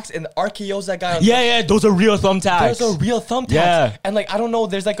thumbtacks and RKO's that guy? Yeah, those are real thumbtacks. Those are real thumbtacks. Yeah. And like I don't know,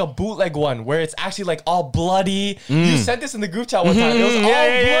 there's like a bootleg one where it's actually like all bloody. You sent this in the group chat one time. It was all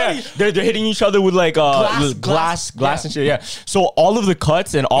bloody. They're hitting each other with like glass and shit. Yeah. So all of the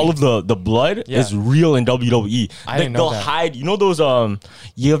cuts and all of the blood is real in WWE. I didn't know that. They'll hide. You know those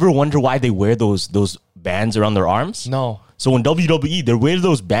you ever wonder why they wear those bands around their arms? No. So in WWE, they wear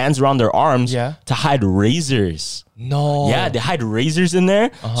those bands around their arms to hide razors. No. Yeah, they hide razors in there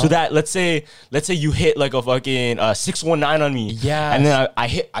so that let's say you hit like a fucking 619 on me. Yeah. And then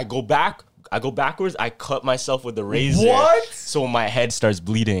I go backwards, I cut myself with the razor. What? So my head starts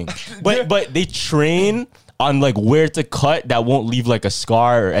bleeding. But they train on like where to cut that won't leave like a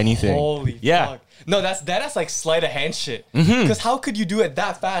scar or anything. Holy fuck. No, that's like sleight of hand shit. Because how could you do it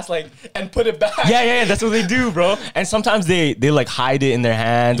that fast, like, and put it back? Yeah, that's what they do, bro. And sometimes they like hide it in their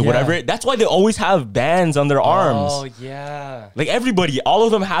hands, whatever. That's why they always have bands on their arms. Oh yeah. Like everybody, all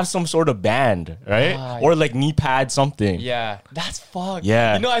of them have some sort of band, right? Or like knee pad, something. Yeah, that's fucked.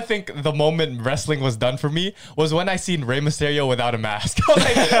 Yeah. You know, I think the moment wrestling was done for me was when I seen Rey Mysterio without a mask. I was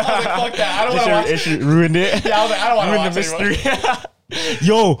like, fuck that. I don't want to watch it. Ruined it. Yeah, I was like, I don't want to watch the mystery.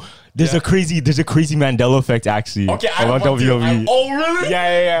 Yo. There's a crazy Mandela effect actually. Okay, I don't want WWE. Oh really?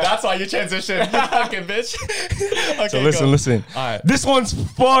 Yeah. That's why you transition. You fucking bitch. Okay, so listen. All right. This one's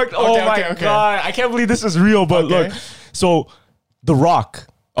fucked. Oh my god, I can't believe this is real. But look, so The Rock.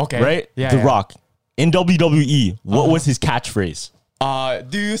 Okay. Right. Yeah. The Rock in WWE. What was his catchphrase?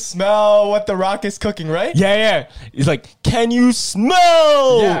 Do you smell what The Rock is cooking? Right. Yeah. It's like, can you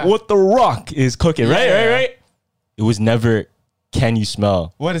smell what The Rock is cooking? Right. It was never. Can you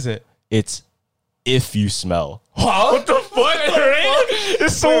smell? What is it? It's if you smell. Huh? What the fuck?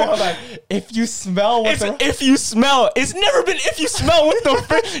 It's so. If you smell what if you smell. It's never been if you smell. What the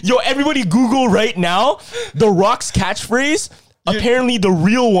frick? Yo, everybody Google right now. The Rock's catchphrase. Apparently, the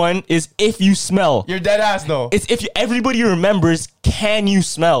real one is if you smell. You're dead ass though. It's if everybody remembers. Can you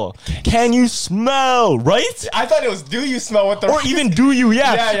smell? Can you smell? Right? I thought it was do you smell what the or even do you?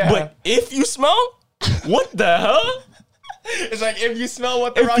 Yeah. Yeah. But if you smell, what the hell? It's like if you smell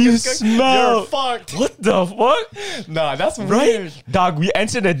what the Rock is cooking, you're fucked. What the fuck? Nah, that's weird. Right? Dog, we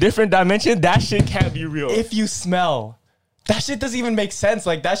entered a different dimension. That shit can't be real. If you smell. That shit doesn't even make sense.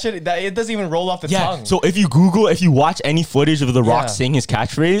 Like that shit, it doesn't even roll off the tongue. So if you watch any footage of The Rock saying his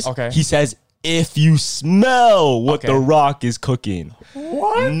catchphrase, he says, if you smell what The Rock is cooking.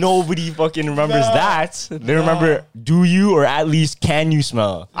 What? Nobody fucking remembers that. They remember, do you, or at least can you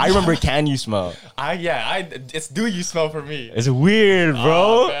smell? I remember, can you smell? It's do you smell for me. It's weird,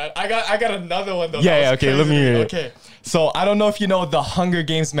 bro. Man. I got another one though. Yeah, okay, let me hear it. Okay, so I don't know if you know the Hunger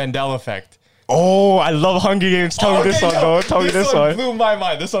Games Mandela effect. Oh, I love Hunger Games. Tell me this one, though. Tell me this one. Blew my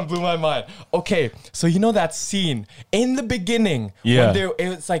mind. This one blew my mind. Okay, so you know that scene in the beginning when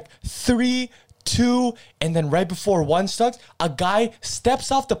it's like 3, 2, and then right before 1 starts, a guy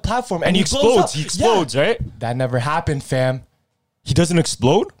steps off the platform and he explodes. He explodes, right? That never happened, fam. He doesn't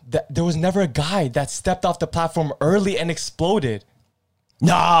explode? There was never a guy that stepped off the platform early and exploded.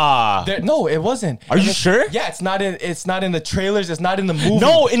 Nah. No, it wasn't. Are you sure? Yeah, it's not in the trailers. It's not in the movie.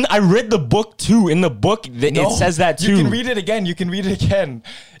 No, I read the book too. In the book, it says that too. You can read it again.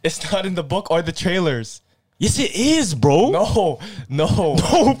 It's not in the book or the trailers. Yes, it is, bro. No.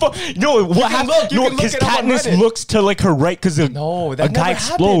 What happened? No, because Katniss looks to like her right because a guy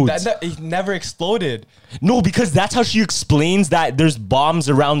explodes. It never exploded. No, because that's how she explains that there's bombs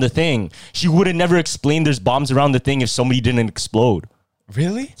around the thing. She would have never explained there's bombs around the thing if somebody didn't explode.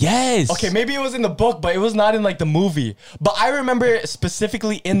 Really? Yes. Okay, maybe it was in the book, but it was not in like the movie. But I remember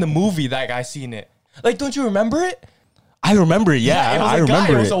specifically in the movie that I seen it. Like, don't you remember it? I remember it, yeah. I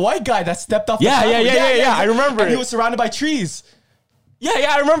remember it. It was a white guy that stepped off the platform. Yeah, I remember and it. He was surrounded by trees. Yeah,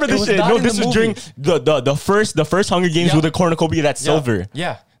 I remember this shit. No, this was during the first Hunger Games with the cornucopia that's silver.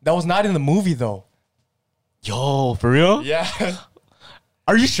 Yeah, that was not in the movie though. Yo, for real? Yeah.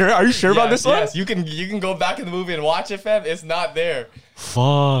 Are you sure? Are you sure about this one? Yes, you can go back in the movie and watch it, fam. It's not there.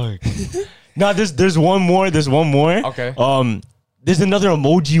 Fuck. Nah, there's one more. There's one more. Okay. There's another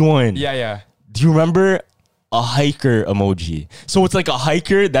emoji one. Yeah. Do you remember a hiker emoji? So it's like a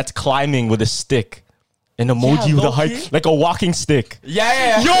hiker that's climbing with a stick. An emoji with a hike, like a walking stick.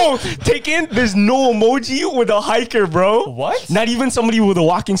 Yeah. Yo, there's no emoji with a hiker, bro. What? Not even somebody with a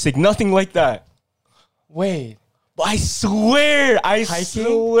walking stick. Nothing like that. Wait. I swear.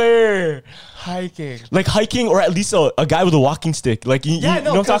 Hiking? Like hiking, or at least a guy with a walking stick. Like, you know what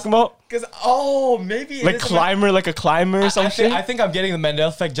I'm talking about? Because, maybe. Like a climber or something? I think I'm getting the Mandela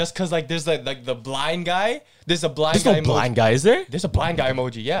effect just because, like, there's like the blind guy. There's a blind guy. There's no blind guy, is there? There's a blind guy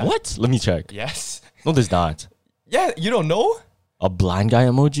emoji, yeah. What? Let me check. Yes. No, there's not. Yeah, you don't know? A blind guy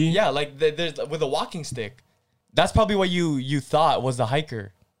emoji? Yeah, like there's with a walking stick. That's probably what you thought was the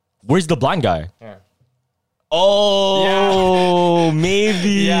hiker. Where's the blind guy? Yeah. Oh,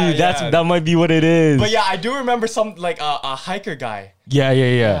 maybe. That might be what it is. But yeah, I do remember some like a hiker guy. Yeah.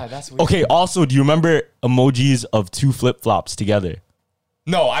 Yeah, that's weird. Okay, also, do you remember emojis of 2 flip-flops together?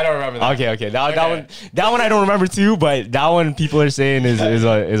 No, I don't remember that. Okay. That one I don't remember too, but that one people are saying is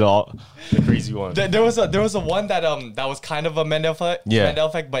a crazy one. There was a one that was kind of a Mandela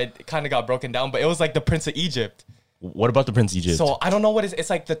effect, but it kind of got broken down. But it was like the Prince of Egypt. What about the Prince of Egypt? So I don't know what it's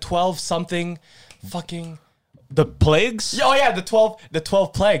like the 12 something fucking the plagues? Oh yeah, the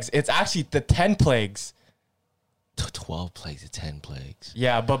 12 plagues. It's actually the 10 plagues. The 12 plagues, the 10 plagues.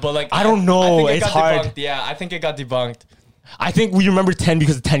 Yeah, but like I don't know. It's hard. Debunked. Yeah, I think it got debunked. I think we remember 10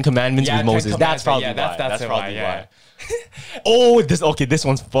 because of 10 commandments with Moses. That's probably why. That's probably why. Oh, this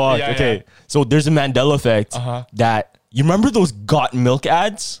one's fucked. Yeah. So there's a Mandela effect that you remember those Got Milk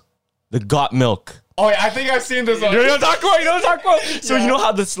ads? The Got Milk. Oh yeah, I think I've seen this one. You know what I'm talking about? So you know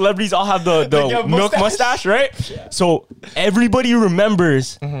how the celebrities all have the milk mustache, right? Yeah. So everybody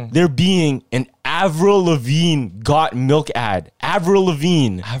remembers there being an Avril Lavigne Got Milk ad. Avril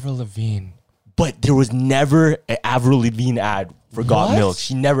Lavigne. But there was never an Avril Lavigne ad for Got Milk.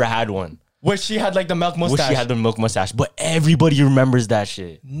 She never had one. Where she had like the milk mustache. But everybody remembers that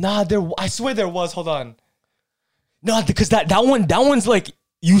shit. Nah, I swear there was. Hold on. No, because that one's like,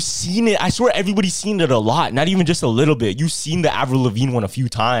 you've seen it. I swear everybody's seen it a lot. Not even just a little bit. You've seen the Avril Lavigne one a few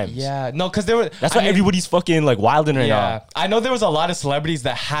times. Yeah. No, because there were... That's why everybody's fucking like wilding right now. I know there was a lot of celebrities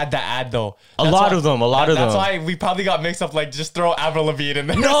that had the ad though. A lot of them. That's why we probably got mixed up, like just throw Avril Lavigne in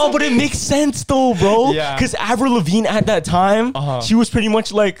there. No, but it makes sense though, bro. Yeah. Because Avril Lavigne at that time, she was pretty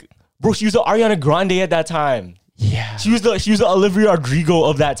much like... Bro, she was the Ariana Grande at that time. Yeah. She was the Olivia Rodrigo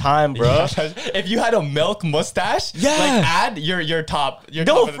of that time, bro. Yeah. If you had a milk mustache, like ad, you're top.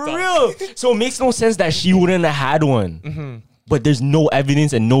 No, for real. So it makes no sense that she wouldn't have had one. But there's no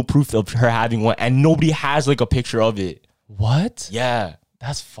evidence and no proof of her having one, and nobody has like a picture of it. What? Yeah.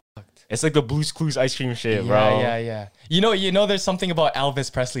 That's fucked. It's like the Blue's Clues ice cream shit, bro. Yeah. You know there's something about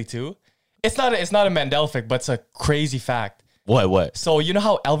Elvis Presley too? It's not a Mandela effect, but it's a crazy fact. What? So you know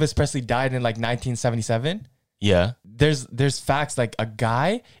how Elvis Presley died in like 1977? Yeah. There's facts like a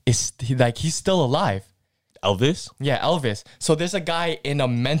guy he's still alive. Elvis? Yeah, Elvis. So there's a guy in a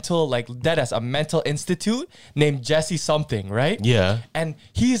mental, like dead as a mental institute named Jesse something, right? Yeah. And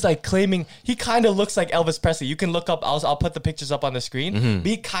he's like claiming, he kind of looks like Elvis Presley. You can look up, I'll put the pictures up on the screen. But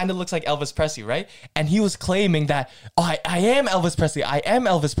he kind of looks like Elvis Presley, right? And he was claiming that, I am Elvis Presley. I am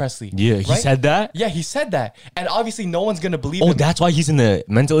Elvis Presley. Yeah, he said that? Yeah, he said that. And obviously no one's going to believe Oh, him. that's why he's in the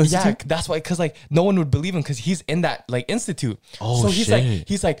mental institute? Yeah, that's why, because like no one would believe him because he's in that like institute. Oh, so shit.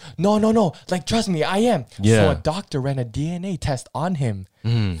 he's like, no, like trust me, I am. Yeah. So a doctor ran a DNA test on him.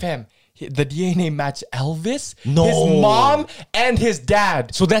 Fam, the DNA matched Elvis, No. his mom, and his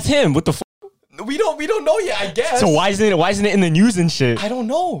dad. So that's him. What the fuck? We don't know yet, I guess. So why isn't it in the news and shit? I don't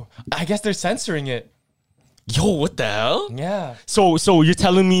know. I guess they're censoring it. Yo, what the hell? Yeah. So you're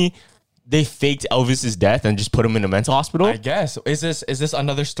telling me they faked Elvis's death and just put him in a mental hospital? I guess. Is this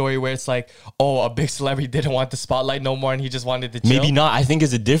another story where it's like, oh, a big celebrity didn't want the spotlight no more and he just wanted to chill? Maybe not. I think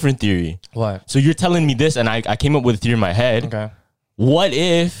it's a different theory. What? So you're telling me this, and I came up with a theory in my head. Okay. What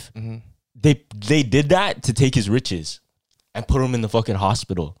if they did that to take his riches and put him in the fucking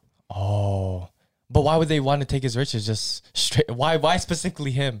hospital? Oh. But why would they want to take his riches just straight? Why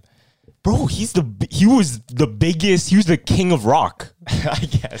specifically him? Bro, he was the biggest. He was the king of rock. I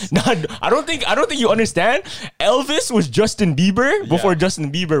guess. No, I don't think you understand. Elvis was Justin Bieber before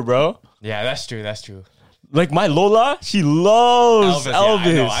Justin Bieber, bro. Yeah, that's true. That's true. Like my Lola, she loves Elvis.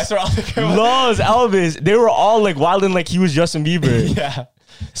 Yeah, I know. I saw loves Elvis. They were all like wilding like he was Justin Bieber. Yeah.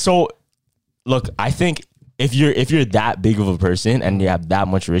 So, look, I think if you're that big of a person and you have that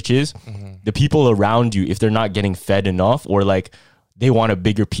much riches, the people around you, if they're not getting fed enough or like they want a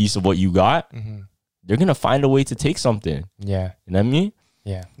bigger piece of what you got, they're gonna find a way to take something. Yeah. You know what I mean?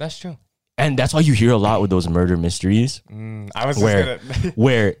 Yeah, that's true. And that's why you hear a lot with those murder mysteries. I was where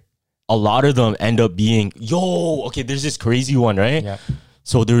where a lot of them end up being, okay, there's this crazy one, right? Yeah.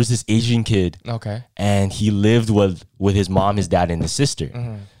 So there was this Asian kid. Okay. And he lived with his mom, his dad, and his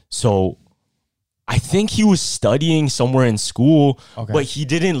sister. So I think he was studying somewhere in school, but he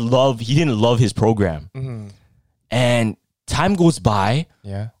didn't love his program. And time goes by.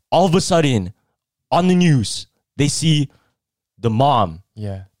 Yeah. All of a sudden, on the news, they see the mom,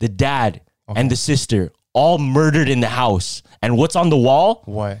 the dad, and the sister all murdered in the house. And what's on the wall?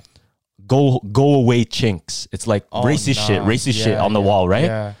 What? Go away, chinks. It's like racist shit on the wall, right?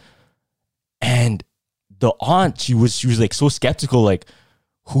 Yeah. And the aunt, she was like so skeptical, like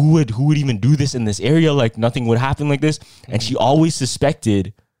who would even do this in this area? Like nothing would happen like this. And she always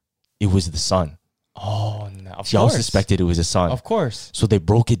suspected it was the son. Oh no! She always suspected it was the son. Of course. So they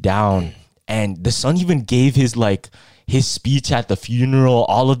broke it down, and the son even gave his speech at the funeral,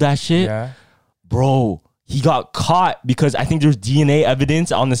 all of that shit. Yeah. Bro, he got caught because I think there's DNA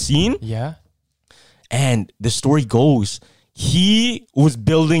evidence on the scene. Yeah. And the story goes, he was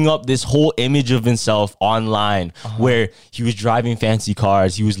building up this whole image of himself online where he was driving fancy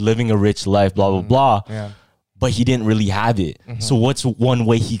cars, he was living a rich life, blah, blah, blah. Yeah. But he didn't really have it. So what's one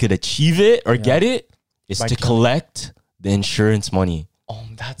way he could achieve it or get it? Is to collect the insurance money. Oh,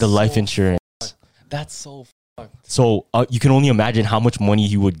 that's the life insurance. That's so fucked. So you can only imagine how much money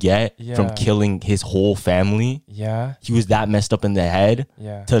he would get from killing his whole family. Yeah. He was that messed up in the head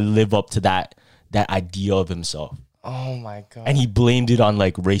Yeah. to live up to that idea of himself. Oh my God. And he blamed it on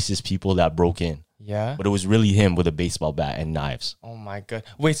like racist people that broke in. Yeah. But it was really him with a baseball bat and knives. Oh my God.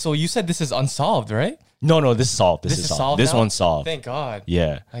 Wait, so you said this is unsolved, right? No, this is solved. This is solved. This now? one's solved. Thank God.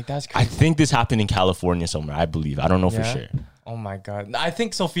 Yeah. Like that's I crazy. think this happened in California somewhere, I believe. I don't know for sure. Oh my God. I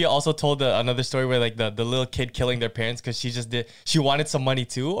think Sophia also told another story where like the little kid killing their parents because she wanted some money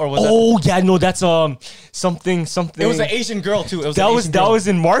too, or was that's something. It was an Asian girl too. That was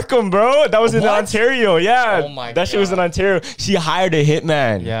in Markham, bro. That was in Ontario. Yeah. Oh my That shit was in Ontario. She hired a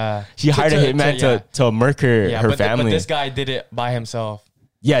hitman. Yeah. She hired a hitman to murder her family. But this guy did it by himself.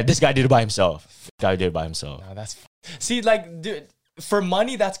 Yeah, this guy did it by himself. No, that's see, like, dude, for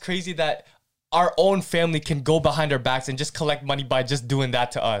money, that's crazy that our own family can go behind our backs and just collect money by just doing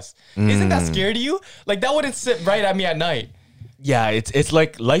that to us. Isn't that scary to you? Like, that wouldn't sit right at me at night. Yeah, it's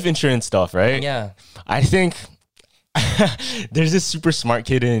like life insurance stuff, right? Yeah. I think there's this super smart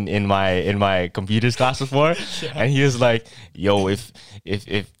kid in my computers class before, and he was like, "Yo, if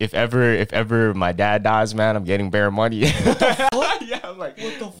ever my dad dies, man, I'm getting bare money." Yeah, I'm like,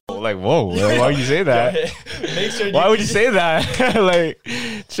 what the fuck? Like, whoa, why would you say that? Make sure why would you say that? Like,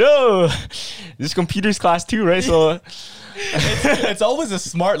 chill. This computers class too, right? So it's always a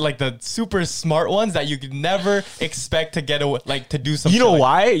smart, like the super smart ones that you could never expect to get away, like to do something. You know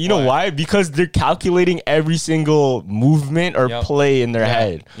why? You know why? Because they're calculating every single movement or play in their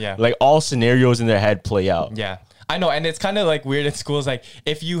head. Yeah. Like all scenarios in their head play out. Yeah. I know, and it's kind of like weird in schools. Like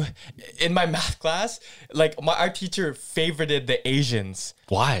if you, in my math class, like our teacher favorited the Asians.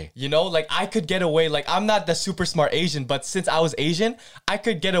 Why? You know, like I could get away. Like I'm not the super smart Asian, but since I was Asian, I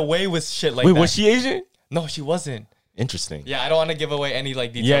could get away with shit like that. Wait, was she Asian? No, she wasn't. Interesting. Yeah, I don't want to give away any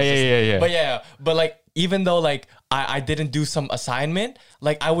like details. Yeah. But like even though like I didn't do some assignment,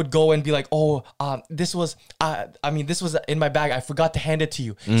 like I would go and be like, oh, this was in my bag. I forgot to hand it to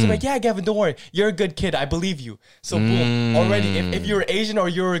you. So I'm like, yeah, Gavin, don't worry. You're a good kid. I believe you. So boom, already if you're Asian or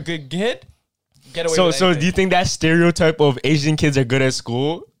you're a good kid, get away with anything. So do you think that stereotype of Asian kids are good at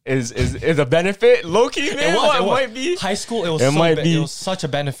school is a benefit? Low-key, man. It might be. High school, it was such a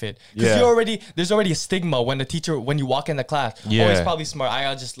benefit. Because there's already a stigma when you walk in the class. Yeah. Oh, he's probably smart.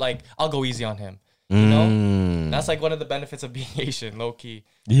 I'll go easy on him. You know? That's like one of the benefits of being Asian, low-key.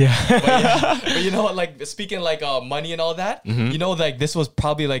 Yeah. But you know what, like speaking like money and all that, you know, like this was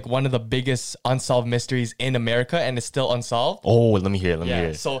probably like one of the biggest unsolved mysteries in America, and it's still unsolved. Oh, let me hear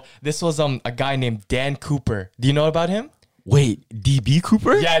it. So this was a guy named Dan Cooper. Do you know about him? Wait, DB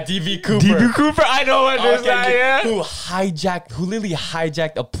Cooper? Yeah, DB Cooper. DB Cooper, I know what this guy is. Who literally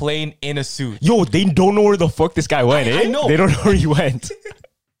hijacked a plane in a suit. Yo, they don't know where the fuck this guy went, I know. They don't know where he went.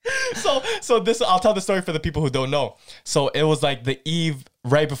 So this, I'll tell the story for the people who don't know. So it was like the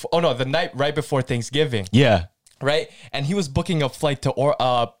night right before Thanksgiving. Yeah. Right? And he was booking a flight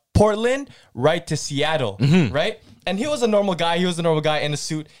to Portland right to Seattle, right? And he was a normal guy. He was a normal guy in a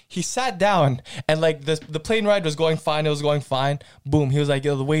suit. He sat down and like the plane ride was going fine. It was going fine. Boom. He was like,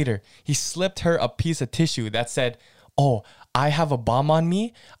 yo, the waiter. He slipped her a piece of tissue that said, oh, I have a bomb on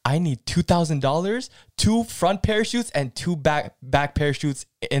me. I need $2,000, 2 front parachutes and 2 back parachutes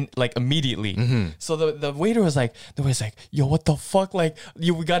in like immediately. So the waiter was like, yo, what the fuck? Like,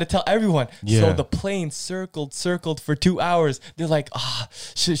 we got to tell everyone. Yeah. So the plane circled for 2 hours. They're like,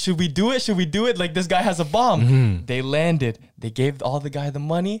 should we do it? Should we do it? Like, this guy has a bomb. They landed. They gave all the guy the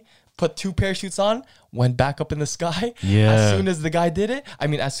money, put 2 parachutes on, went back up in the sky. Yeah. As soon as the guy did it,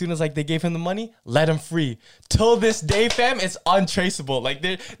 as soon as like they gave him the money, let him free. Till this day, fam, it's untraceable. Like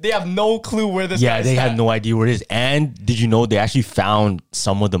they have no clue where this guy is. Yeah, they have no idea where it is. And did you know they actually found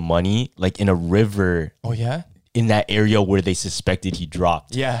some of the money like in a river? Oh yeah? In that area where they suspected he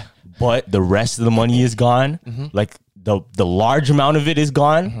dropped. Yeah. But the rest of the money is gone. Like the large amount of it is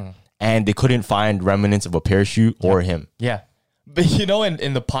gone. And they couldn't find remnants of a parachute or him. Yeah. But you know,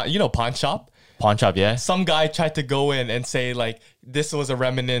 in the pawn shop? Pawn shop, yeah. Some guy tried to go in and say like this was a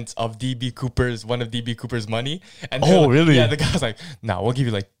remnant of one of DB Cooper's money. And really? Yeah, the guy was like, nah, we'll give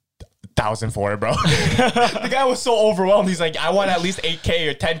you like 1,000 for it, bro. The guy was so overwhelmed. He's like, I want at least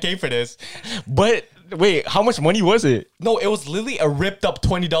 8K or 10K for this. But wait, how much money was it? No, it was literally a ripped up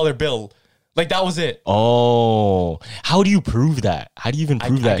 $20 bill. Like that was it. Oh, how do you prove that? How do you even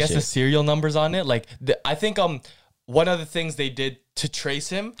prove that? I guess the serial numbers on it. Like I think one of the things they did to trace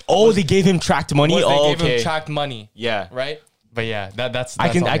him. Oh, they gave him tracked money. They gave him tracked money. Yeah. Right. But yeah, that's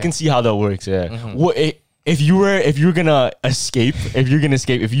I can see how that works. Yeah. What if you were gonna escape? If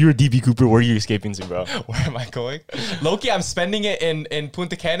you were DB Cooper, where are you escaping to, bro? Where am I going? Low-key, I'm spending it in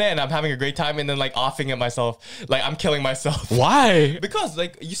Punta Cana and I'm having a great time, and then like offing it myself. Like I'm killing myself. Why? Because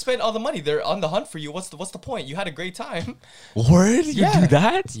like you spent all the money. They're on the hunt for you. What's the point? You had a great time. Word? You do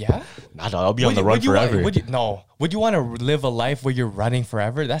that? Yeah. Nah, I'll be on the run forever. Would you want to live a life where you're running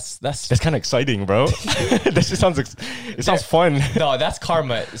forever? That's kind of exciting, bro. That just sounds fun. No, that's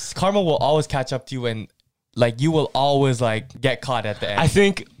karma. Karma will always catch up to you, and like you will always like get caught at the end. I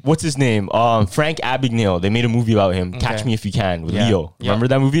think what's his name? Frank Abagnale. They made a movie about him. Okay. Catch Me If You Can with Leo. Remember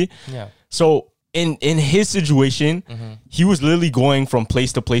that movie? Yeah. So in his situation, he was literally going from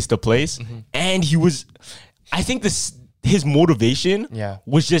place to place to place, and I think his motivation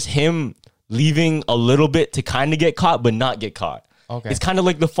was just him leaving a little bit to kind of get caught, but not get caught. Okay. It's kind of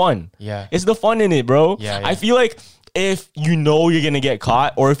like the fun. Yeah. It's the fun in it, bro. Yeah. I feel like if you know you're going to get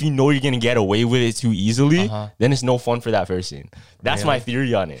caught, or if you know you're going to get away with it too easily, then it's no fun for that person. That's my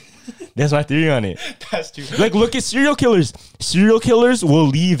theory on it. That's my theory on it. That's true. Like, look at serial killers. Serial killers will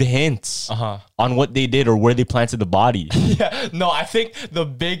leave hints on what they did or where they planted the body. Yeah. No, I think the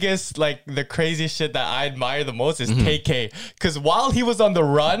biggest, like, the craziest shit that I admire the most is KK. Because while he was on the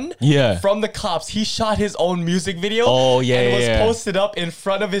run from the cops, he shot his own music video. And was posted up in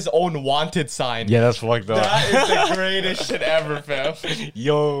front of his own wanted sign. Yeah, that's fucked up. That is the greatest shit ever, fam.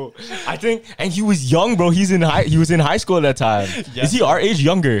 Yo, I think, and he was young, bro. He was in high school at that time. Yes. Is he our age?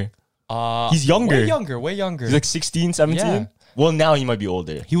 Younger? He's younger. Way younger. He's like 16, 17? Yeah. Well, now he might be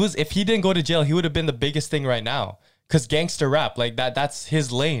older. If he didn't go to jail, he would have been the biggest thing right now. Because gangster rap, like that's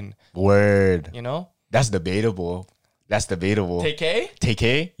his lane. Word. You know? That's debatable. That's debatable.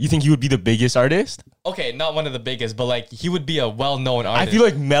 TK? You think he would be the biggest artist? Okay, not one of the biggest, but like he would be a well-known artist. I feel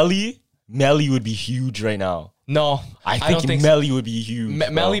like Melly would be huge right now. No, I think Melly would be huge.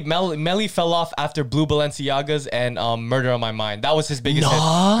 Melly fell off after Blue Balenciagas and Murder on My Mind. That was his biggest hit.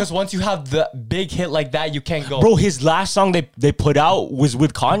 Because once you have the big hit like that, you can't go. Bro, his last song they put out was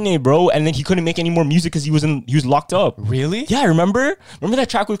with Kanye, bro, and then he couldn't make any more music because he was locked up. Really? Yeah, remember that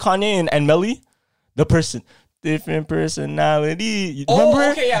track with Kanye and Melly? The person. Different personality.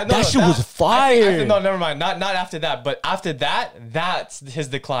 Remember? Okay, yeah. That shit was fire. No, never mind. Not after that. But after that, that's his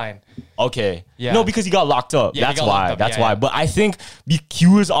decline. Okay. Yeah. No, because he got locked up. Yeah, that's why. That's why. But I think he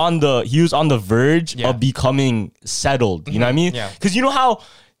was on the verge of becoming settled. You know what I mean? Yeah. Because you know how.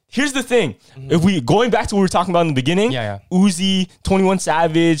 Here's the thing. If we going back to what we were talking about in the beginning, Uzi, 21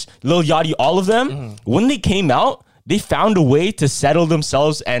 Savage, Lil Yachty, all of them, when they came out, they found a way to settle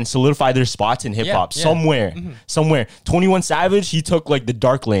themselves and solidify their spots in hip hop somewhere. 21 Savage, he took like the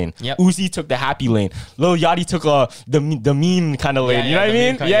dark lane. Uzi took the happy lane. Lil Yachty took the meme kind of lane. You know what I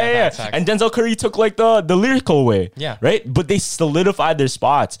mean? And Denzel Curry took like the lyrical way. Yeah. Right? But they solidified their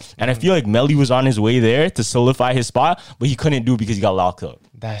spots. And I feel like Melly was on his way there to solidify his spot, but he couldn't do it because he got locked up.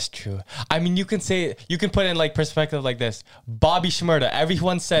 That's true. I mean, you can put it in like perspective like this. Bobby Shmurda,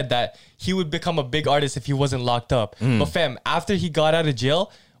 everyone said that he would become a big artist if he wasn't locked up. But fam, after he got out of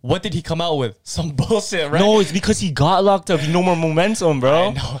jail, what did he come out with? Some bullshit, right? No, it's because he got locked up. He no more momentum, bro.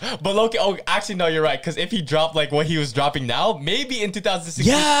 I know. But Loki, actually, no, you're right. Because if he dropped like what he was dropping now, maybe in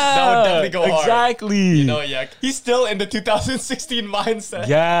 2016, that would definitely go hard. Exactly. You know, he's still in the 2016 mindset.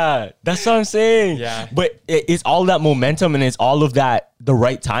 Yeah, that's what I'm saying. Yeah. But it's all that momentum and it's all of that, the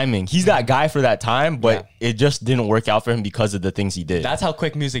right timing. He's that guy for that time, but it just didn't work out for him because of the things he did. That's how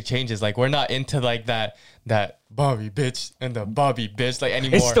quick music changes. Like, we're not into like that Bobby bitch and the Bobby bitch like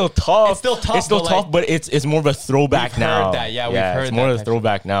anymore. It's still tough, but it's more of a throwback now. Heard that. Yeah, we've heard it's more of a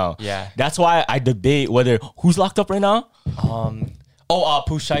throwback now. Yeah. That's why I debate who's locked up right now?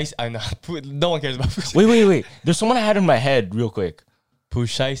 Pooh Shiesty. I know. No one cares about Pooh Shiesty. Wait. There's someone I had in my head real quick. Pooh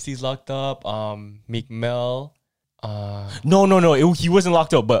Shiesty's locked up. Meek Mill. No. He wasn't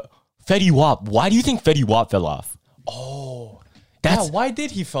locked up, but Fetty Wap. Why do you think Fetty Wap fell off? Why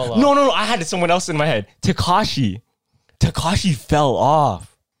did he fall off? No. I had someone else in my head. Tekashi fell off.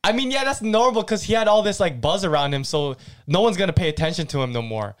 I mean, that's normal because he had all this like buzz around him, so no one's gonna pay attention to him no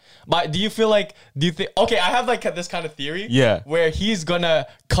more. But do you think? Okay, I have like this kind of theory. Yeah. Where he's gonna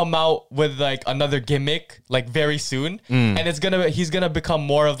come out with like another gimmick like very soon, and he's gonna become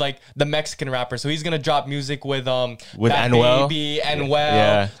more of like the Mexican rapper. So he's gonna drop music with Anuel,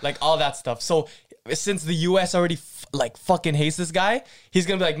 like all that stuff. So since the US already fucking hates this guy, he's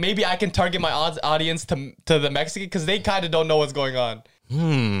gonna be like, maybe I can target my audience to the Mexican because they kind of don't know what's going on.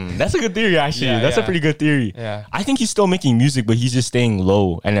 That's a good theory, actually. That's a pretty good theory. Yeah. I think he's still making music, but he's just staying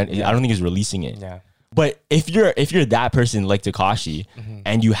low, and I don't think he's releasing it. Yeah. But if you're that person like Tekashi,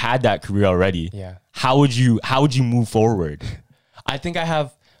 and you had that career already, how would you move forward? I think I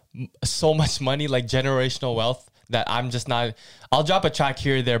have so much money, like generational wealth, that I'm just not. I'll drop a track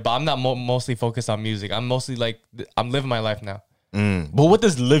here or there, but I'm not mostly focused on music. I'm mostly like I'm living my life now. But what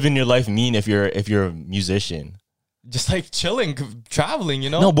does living your life mean if you're a musician? Just like chilling, traveling,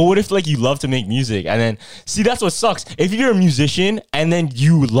 you know? No, but what if like you love to make music and then see that's what sucks. If you're a musician and then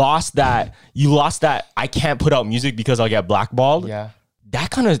you lost that I can't put out music because I'll get blackballed. Yeah.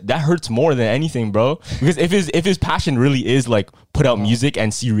 That hurts more than anything, bro. Because if his passion really is like put out music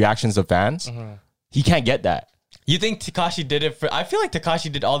and see reactions of fans, he can't get that. You think Tekashi did it for I feel like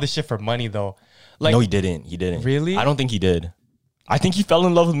Tekashi did all this shit for money though. Like, no, he didn't. Really? I don't think he did. I think he fell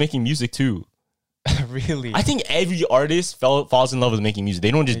in love with making music too. Really? I think every artist falls in love with making music. They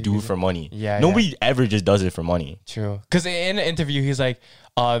don't just do it for money. Nobody ever just does it for money. True. Because in an interview, he's like,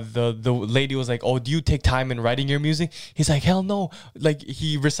 the lady was like, "Oh, do you take time in writing your music?" He's like, "Hell no!" Like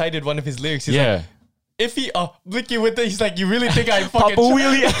he recited one of his lyrics. He's like, if he Blicky with it, he's like, "You really think I fucking Papa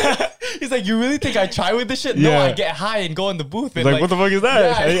Wheelie?" He's like, "You really think I try with this shit?" No, I get high and go in the booth. And like, what the fuck is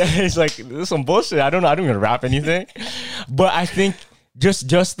that? Yeah. He's like, "This is some bullshit. I don't even rap anything." But I think just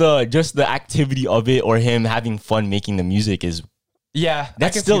the activity of it or him having fun making the music is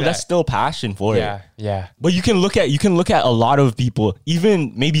that's still passion for it. Yeah. But you can look at a lot of people,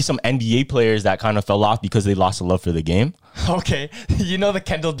 even maybe some NBA players that kind of fell off because they lost a love for the game. Okay, you know the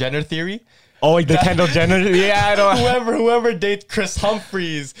Kendall Jenner theory. Oh, like the Kendall Jenner? Yeah, I don't. Whoever dates Chris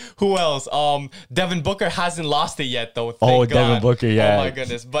Humphries, who else? Devin Booker hasn't lost it yet, though. Devin Booker, yeah. Oh my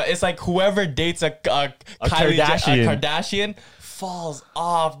goodness! But it's like whoever dates a Kardashian falls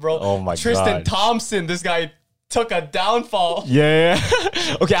off, bro. Oh my god. Tristan Thompson, this guy took a downfall. Yeah.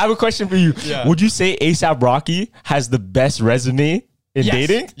 Okay, I have a question for you. Yeah. Would you say ASAP Rocky has the best resume in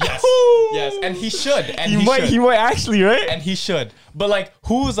dating? Yes. Yes. And he should. And He might actually, right? And he should. But like,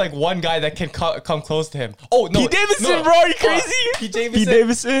 who's like one guy that can come close to him? Oh, no. Pete Davidson, bro. You crazy? Pete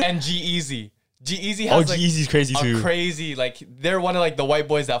Davidson. And G-Eazy. G-Eazy has like G-Eazy's crazy too. Crazy, like they're one of like the white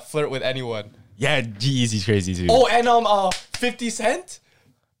boys that flirt with anyone. Yeah, G-Eazy's crazy too. Oh, and 50 Cent.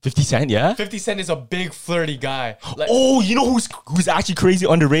 50 Cent, yeah? 50 Cent is a big flirty guy. Like, oh, you know who's actually crazy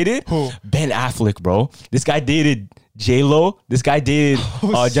underrated? Who? Ben Affleck, bro. This guy dated J-Lo. This guy dated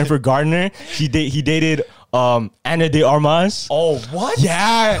Jennifer Gardner. He dated Anna de Armas. Oh, what?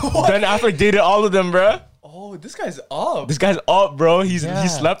 Yeah. What? Ben Affleck dated all of them, bro. Oh, this guy's up. This guy's up, bro. He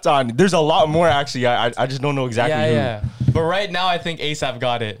slept on. There's a lot more actually. I just don't know exactly who. Yeah. But right now, I think ASAP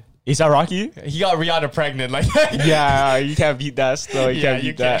got it. ASAP Rocky? He got Rihanna pregnant. Like, yeah, you can't beat that still. You can't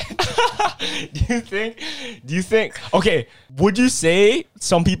beat that. Do you think? Okay, would you say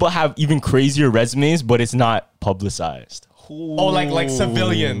some people have even crazier resumes, but it's not publicized? Oh, like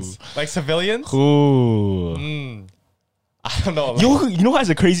civilians. Like civilians? Ooh. I don't know. You know who has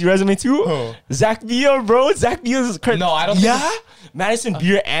a crazy resume too? Who? Zach Villa, bro. Zach Villa is crazy. No, I don't think Madison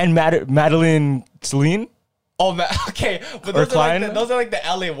Beer and Madeline Celine. Oh, okay. But those are like the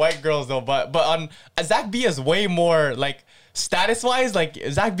LA white girls though. But on Zach B is way more like status wise. Like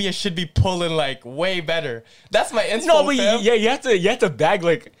Zach B should be pulling like way better. That's my inspo. No, but yeah, you have to bag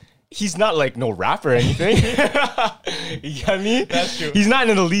like. He's not like no rapper or anything. You get what I mean? That's true. He's not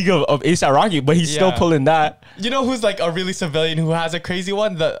in the league of A$AP Rocky, but he's still pulling that. You know who's like a really civilian who has a crazy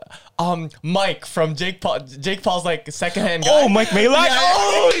one? The Mike from Jake Paul's like secondhand guy. Oh, Mike Malak? Yeah.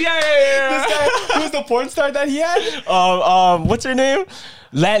 Oh, yeah. This guy, who's the porn star that he had? What's her name?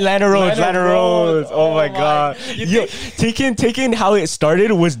 Lana Rhoades. Oh my God. Yo, taking how it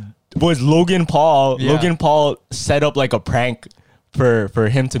started was Logan Paul. Yeah. Logan Paul set up like a prank for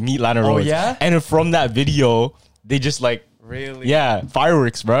him to meet Lana Rhoades. Oh, yeah? And from that video, they just like... Really? Yeah,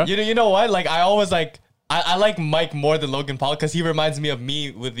 fireworks, bro. You know what? Like, I always like... I like Mike more than Logan Paul because he reminds me of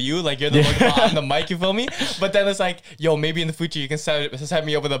me with you. Like, you're the Logan Paul, I'm the Mike, you feel me? But then it's like, yo, maybe in the future you can set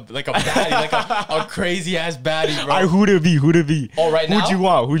me up with a baddie, like a crazy-ass baddie, bro. All right, who'd it be? Oh, right now?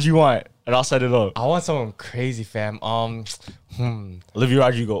 Who'd you want? And I'll set it up. I want someone crazy, fam. Olivia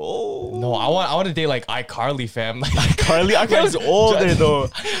Rodrigo. Oh no, I want to date like iCarly, fam. Like iCarly. iCarly's older though.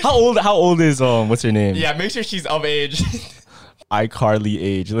 How old is what's her name? Yeah, make sure she's of age. iCarly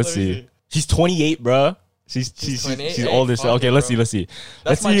age. Let's see. She's 28, bro. She's older. So okay, let's see.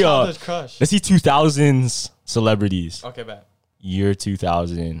 That's my childhood crush. Let's see 2000s celebrities. Okay, bad. Year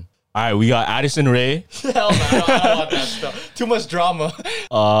 2000. All right, we got Addison Rae. Hell no, I don't want that stuff. Too much drama.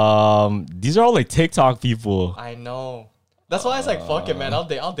 These are all like TikTok people. I know. That's why it's like, fuck it, man. I'll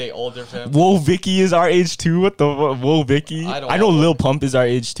date older, fam. Whoa, Vicky is our age too. What the Whoa, Vicky? I know Lil Pump is our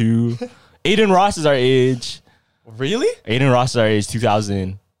age too. Aiden Ross is our age. Really? Aiden Ross is our age,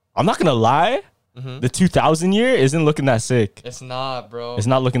 2000. I'm not gonna lie. The 2000 year isn't looking that sick. It's not, bro. It's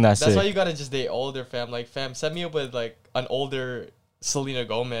not looking that sick. That's why you gotta just date older, fam. Like, fam, set me up with like an older Selena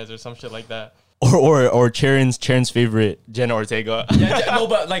Gomez or some shit like that. Or Sharon's favorite, Jenna Ortega. Yeah, no,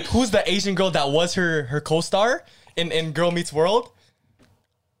 but like, who's the Asian girl that was her co-star in Girl Meets World?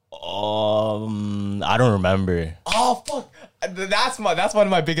 I don't remember. Oh fuck, that's one of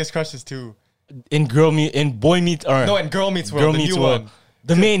my biggest crushes too. In Girl Meets World. The new one.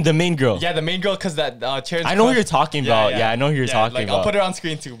 The main girl. Yeah, the main girl, because that Sharon's I know who you're talking about. Yeah, I know who you're talking like, about. I'll put her on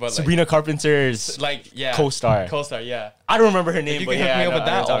screen too. But Sabrina Carpenter's co-star. Yeah. I don't remember her name, if you but can yeah. hook me up with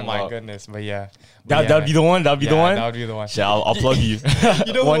that. Oh my goodness, but yeah. That'd be the one. That'd be the one. That would be the one. Yeah, I'll plug you.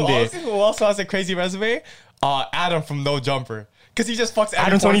 You know one day. Who also has a crazy resume? Adam from No Jumper. Because he just fucks every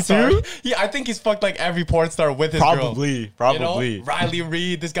Adam porn 22? star. Yeah, I think he's fucked like every porn star with his girl. Probably. You know? Riley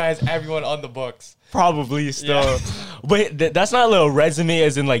Reid. This guy has everyone on the books. Probably still. Yeah. But that's not a little resume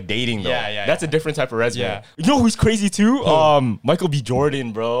as in like dating though. Yeah. That's a different type of resume. Yeah. You know who's crazy too? Michael B.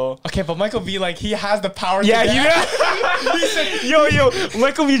 Jordan, bro. Okay, but Michael B, like, he has the power to get. Yo,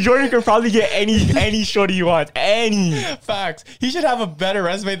 Michael B. Jordan can probably get any shorty he wants. Any. Facts. He should have a better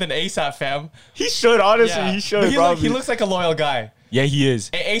resume than A$AP, fam. He should, honestly. He should, he looks like a loyal guy. Yeah, he is.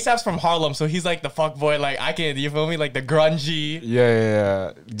 A$AP's from Harlem, so he's like the fuck boy. Like, I can, you feel me? Like the grungy.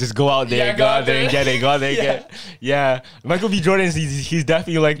 Yeah. Just go out there, go out there and get it. Go out there and get it. Yeah. Michael B. Jordan, he's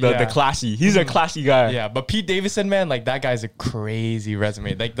definitely like the classy. He's a classy guy. Yeah, but Pete Davidson, man, like that guy's a crazy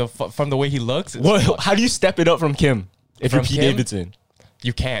resume. Like from the way he looks. How do you step it up from Kim if you're Pete Davidson?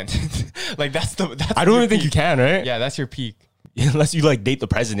 You can't. Like that's I don't even think you can, right? Yeah, that's your peak. Unless you like date the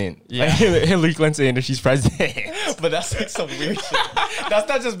president. Yeah. Like Hillary Clinton if she's president. But that's like some weird shit. That's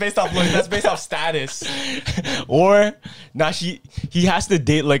not just based off looks, that's based off status. Or he has to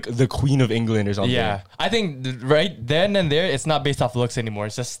date like the Queen of England or something. Yeah. I think right then and there, it's not based off looks anymore.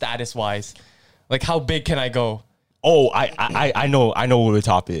 It's just status wise. Like how big can I go? Oh, I know what would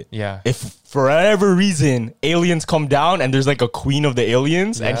top it. Yeah. If for whatever reason aliens come down and there's like a queen of the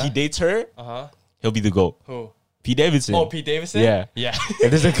aliens and he dates her, he'll be the GOAT. Who? Pete Davidson. Oh, Pete Davidson? Yeah. Yeah. If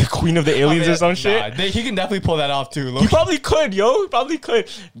there's like a queen of the aliens or some shit. He can definitely pull that off too. He probably could, yo. He probably could.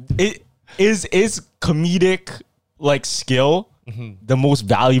 It is comedic like skill the most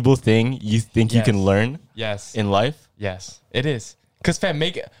valuable thing you think you can learn in life? Yes, it is. Because fam,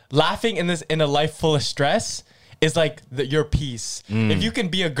 laughing in a life full of stress is like your peace. If you can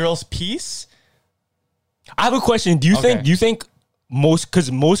be a girl's peace. I have a question. Do you think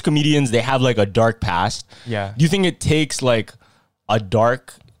most comedians, they have like a dark past. Yeah. Do you think it takes like a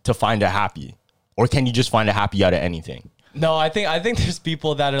dark to find a happy? Or can you just find a happy out of anything? No, I think there's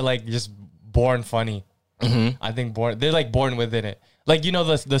people that are like just born funny. I think they're like born within it. Like, you know,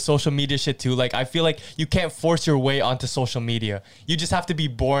 the social media shit too. Like, I feel like you can't force your way onto social media. You just have to be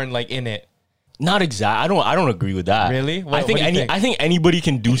born like in it. Not exact. I don't agree with that. Really? I think anybody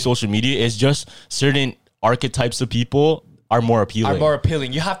can do social media. It's just certain archetypes of people are more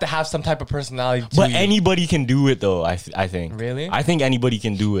appealing. You have to have some type of personality. But anybody can do it though, I think. Really? I think anybody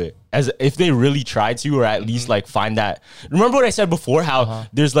can do it. As if they really try to, or at least like find that. Remember what I said before, how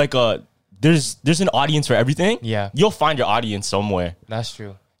there's like there's an audience for everything? Yeah. You'll find your audience somewhere. That's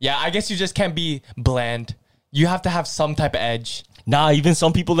true. Yeah, I guess you just can't be bland. You have to have some type of edge. Nah, even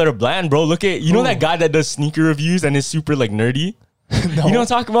some people that are bland, bro. Look at, you know that guy that does sneaker reviews and is super like nerdy? No. You know what I'm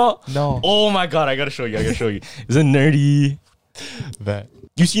talking about? No. Oh my God, I gotta show you. It's a nerdy. Bet.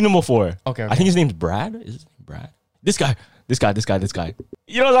 You've seen him before. Okay. I think his name's Brad. Is his name Brad? This guy.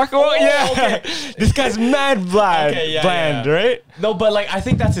 You know what I'm talking about? Yeah. Okay. This guy's mad bland. Bland, right? No, but like I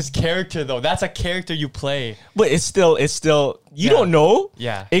think that's his character though. That's a character you play. But it's still you don't know.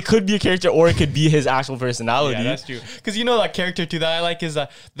 Yeah. It could be a character or it could be his actual personality. Yeah, that's true. Because you know that character too that I like is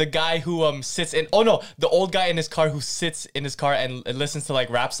the guy who sits in the old guy in his car who sits in his car and listens to like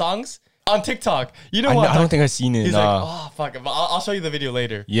rap songs on TikTok. You know what? I don't think I've seen it. He's like, oh fuck. I'll show you the video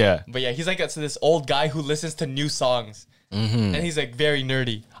later. Yeah. But yeah, he's like this old guy who listens to new songs. And he's like very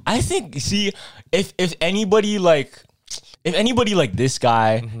nerdy. I think, see, if anybody like this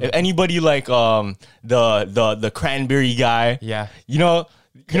guy, if anybody like the cranberry guy, you know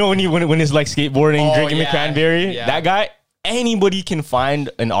when he's like skateboarding, drinking the cranberry, that guy, anybody can find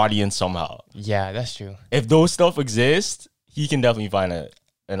an audience somehow. Yeah, that's true. If those stuff exist, he can definitely find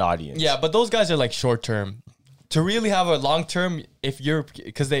an audience. Yeah, but those guys are like short term. To really have a long term,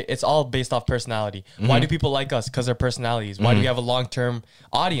 it's all based off personality. Why do people like us? Because of personalities. Why do we have a long term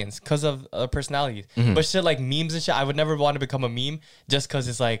audience? Because of personalities. But shit like memes and shit, I would never want to become a meme just because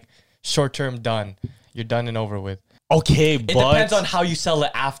it's like short term done. You're done and over with. Okay, it depends on how you sell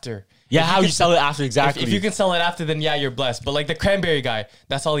it after. Yeah, how you sell it after, exactly. If you can sell it after, then yeah, you're blessed. But like the cranberry guy,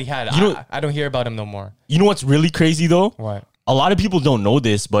 that's all he had. I don't hear about him no more. You know what's really crazy though? What? A lot of people don't know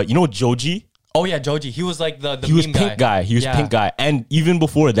this, but you know Joji? Oh yeah, Joji. He was like the he was pink guy. He was pink guy. And even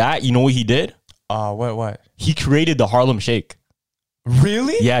before that, you know what he did? What? He created the Harlem Shake.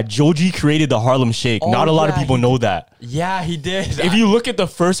 Really? Yeah, Joji created the Harlem Shake. Not a lot of people know that. Yeah, he did. If you look at the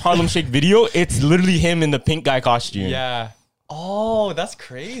first Harlem Shake video, it's literally him in the pink guy costume. Yeah. Oh, that's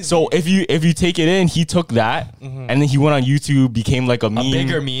crazy. So if you take it in, he took that and then he went on YouTube, became like a meme.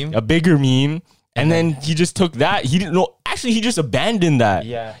 A bigger meme. And then he just took that. He didn't know. Actually, he just abandoned that.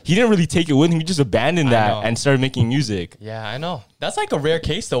 Yeah. He didn't really take it with him. He just abandoned that and started making music. Yeah, I know. That's like a rare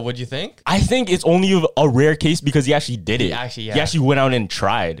case, though. What do you think? I think it's only a rare case because he actually did it. He actually went out and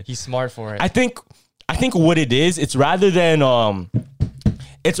tried. He's smart for it. I think what it is, it's rather than the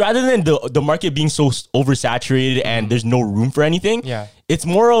market being so oversaturated and there's no room for anything. Yeah. It's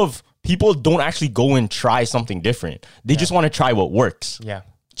more of people don't actually go and try something different. They just want to try what works. Yeah.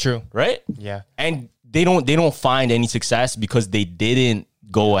 True. Right? Yeah. And they don't find any success because they didn't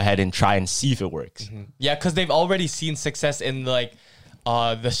go ahead and try and see if it works. Yeah, because they've already seen success in like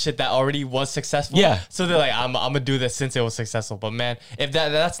the shit that already was successful. Yeah. So they're like, I'm gonna do this since it was successful. But man, if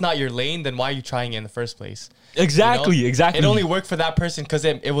that's not your lane, then why are you trying it in the first place? Exactly, you know? exactly. It only worked for that person because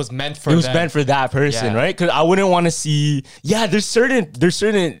it was meant for them. It was meant for that person, right? Because I wouldn't want to see. Yeah, there's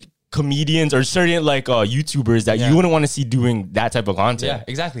certain comedians or certain like YouTubers that you wouldn't want to see doing that type of content. Yeah,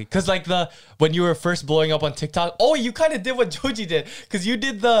 exactly. Because like when you were first blowing up on TikTok, you kind of did what Joji did because you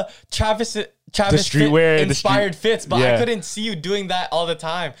did the Travis streetwear inspired fits, but I couldn't see you doing that all the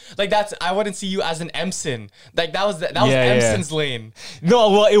time. Like I wouldn't see you as an Emson. Like that was Emson's lane.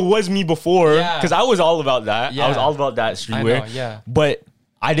 No, well, it was me before because I was all about that. I was all about that streetwear. I know, but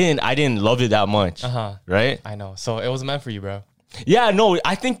I didn't love it that much. Right? I know. So it was meant for you, bro. Yeah, no,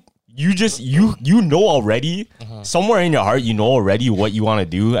 I think you just you know already somewhere in your heart you know already what you want to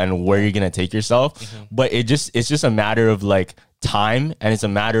do and where you're gonna take yourself. But it's just a matter of like time, and it's a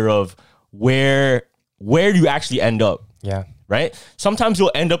matter of where do you actually end up? Yeah. Right? Sometimes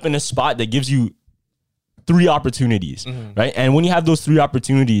you'll end up in a spot that gives you 3 opportunities, right? And when you have those 3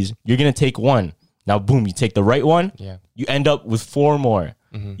 opportunities, you're going to take one. Now, boom, you take the right one. Yeah. You end up with 4 more.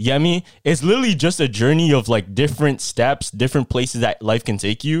 You get me? It's literally just a journey of like different steps, different places that life can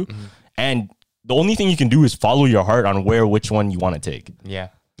take you. And the only thing you can do is follow your heart on which one you want to take. Yeah.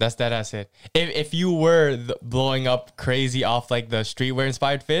 That's it. If you were blowing up crazy off like the streetwear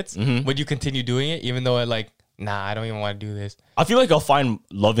inspired fits, would you continue doing it even though it like, nah, I don't even want to do this? I feel like I'll find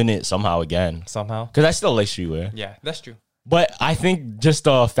love in it somehow again. Somehow? Because I still like streetwear. Yeah, that's true. But I think just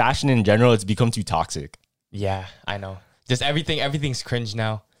fashion in general, it's become too toxic. Yeah, I know. Just everything's cringe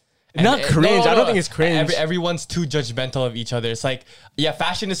now. Not cringe. I don't think it's cringe. Everyone's too judgmental of each other. It's like, yeah,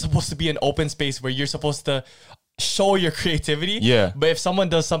 fashion is supposed to be an open space where you're supposed to show your creativity. Yeah. But if someone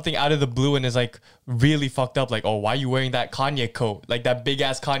does something out of the blue and is like really fucked up, like, oh, why are you wearing that Kanye coat? Like that big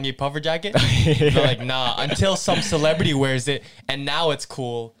ass Kanye puffer jacket? They're like, nah, until some celebrity wears it and now it's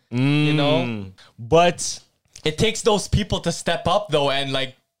cool. You know? But it takes those people to step up though and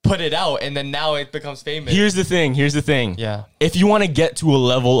like put it out, and then now it becomes famous. Here's the thing. Yeah. If you want to get to a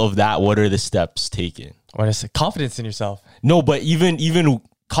level of that, what are the steps taken? What is it? Confidence in yourself. No, but even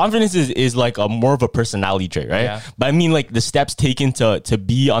confidence is like a more of a personality trait, right? Yeah. But I mean like the steps taken to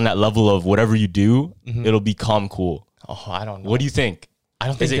be on that level of whatever you do, it'll become cool. Oh, I don't know. What do you think? I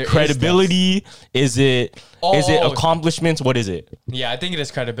don't think is it credibility? Is it accomplishments? What is it? Yeah, I think it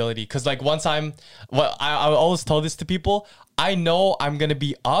is credibility. Cause like once I always tell this to people, I know I'm gonna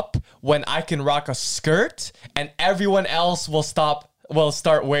be up when I can rock a skirt and everyone else will start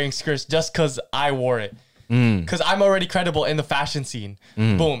wearing skirts just cause I wore it. Cause I'm already credible in the fashion scene.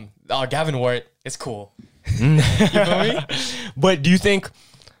 Boom. Oh, Gavin wore it. It's cool. You feel me? But do you think,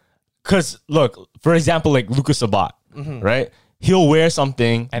 cause look, for example, like Lucas Sabat, right? He'll wear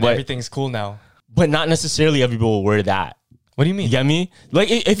something and everything's cool now. But not necessarily everybody will wear that. What do you mean? You get me? Like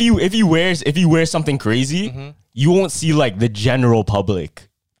if he wears something crazy, you won't see like the general public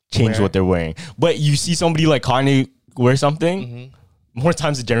change what they're wearing. But you see somebody like Kanye wear something, more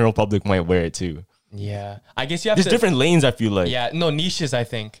times the general public might wear it too. Yeah. I guess you have There's different lanes, I feel like. Yeah, no, niches, I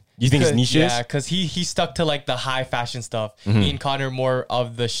think. You think it's niches? Yeah, because he stuck to like the high fashion stuff. Ian Connor more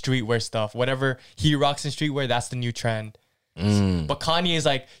of the streetwear stuff. Whatever he rocks in streetwear, that's the new trend. But Kanye is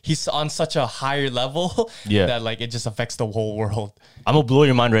like, he's on such a higher level that like it just affects the whole world. I'm gonna blow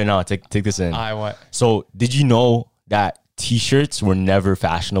your mind right now. Take this in. What? So did you know that t-shirts were never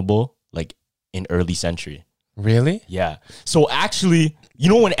fashionable like in early century? Really? Yeah. So actually, you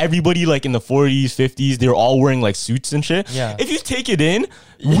know when everybody like in the 40s, 50s, they were all wearing like suits and shit? Yeah. If you take it in,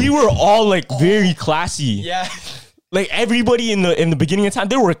 we were all like very classy. Yeah. Like everybody in the beginning of time,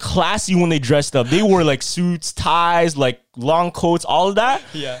 they were classy when they dressed up. They wore like suits, ties, like long coats, all of that.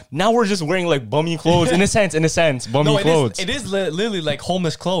 Yeah. Now we're just wearing like bummy clothes. in a sense, bummy clothes. It is literally like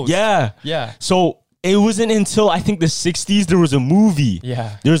homeless clothes. Yeah. Yeah. So it wasn't until I think the 60s there was a movie.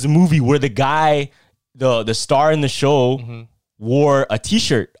 Yeah. There was a movie where the guy, the star in the show, wore a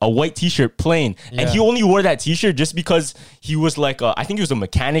t-shirt, a white t-shirt, plain. And he only wore that t-shirt just because he was like, I think he was a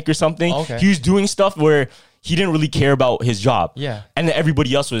mechanic or something. Okay. He was doing stuff where he didn't really care about his job. Yeah. And then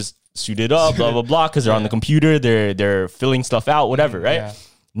everybody else was suited up, blah, blah, blah, because they're on the computer, they're filling stuff out, whatever, right? Yeah.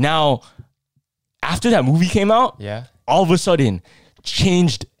 Now, after that movie came out, all of a sudden,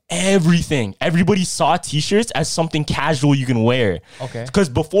 changed everything. Everybody saw t-shirts as something casual you can wear. Okay. Because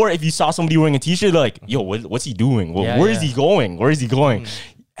before, if you saw somebody wearing a t-shirt, they're like, yo, what's he doing? Where is he going? Where is he going?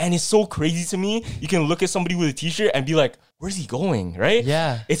 And it's so crazy to me. You can look at somebody with a t-shirt and be like, where's he going? Right?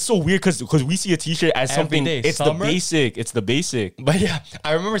 Yeah. It's so weird because we see a t-shirt as something, it's summer? It's the basic. But yeah,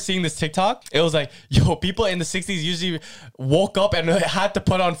 I remember seeing this TikTok. It was like, yo, people in the 60s usually woke up and had to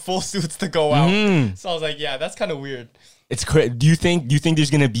put on full suits to go out. So I was like, yeah, that's kind of weird. It's crazy. Do you think there's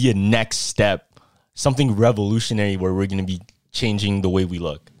going to be a next step, something revolutionary where we're going to be changing the way we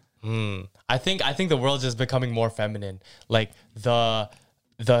look? I think the world's just becoming more feminine. Like the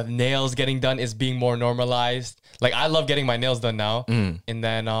nails getting done is being more normalized. Like I love getting my nails done now. And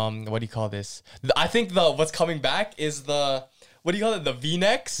then what do you call this? I think what's coming back is the, what do you call it? The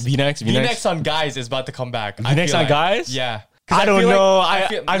V-necks? V-necks on guys is about to come back. V-necks on guys? Yeah. I don't know.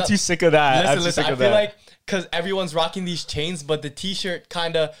 I'm too sick of that. Listen. I feel like because everyone's rocking these chains, but the t-shirt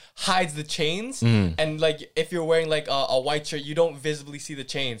kind of hides the chains, and like if you're wearing like a white shirt, you don't visibly see the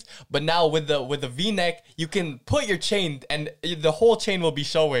chains. But now with the V-neck, you can put your chain, and the whole chain will be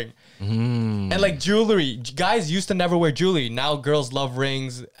showing. And like jewelry, guys used to never wear jewelry. Now girls love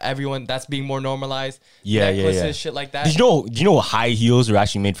rings. Everyone, that's being more normalized. Necklaces, shit like that. Do you know high heels are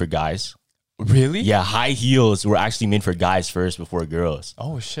actually made for guys? Really? Yeah, high heels were actually made for guys first before girls.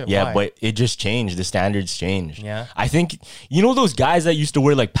 Oh shit. Yeah, why? but it just changed. The standards changed. Yeah. I think those guys that used to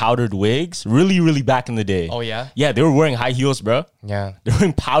wear like powdered wigs, really back in the day. Oh yeah. Yeah, they were wearing high heels, bro. Yeah. They're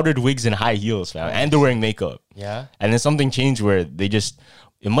wearing powdered wigs and high heels, fam, and they're wearing makeup. Yeah. And then something changed where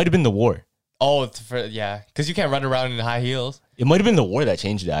it might have been the war. Oh, because you can't run around in high heels. It might have been the war that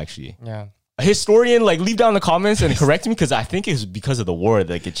changed it, actually. Yeah. A historian, like, leave down in the comments and correct me, because I think it's because of the war,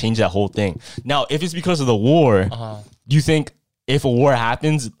 like, it changed that whole thing. Now, if it's because of the war, do you think if a war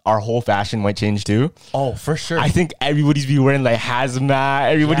happens, our whole fashion might change too? Oh, for sure. I think everybody's be wearing like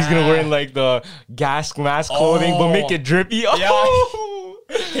hazmat. Everybody's gonna wear like the gas mask clothing, but make it drippy. Oh.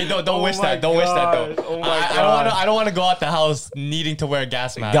 Hey, don't wish that. Don't wish that though. Oh my God. I don't want to go out the house needing to wear a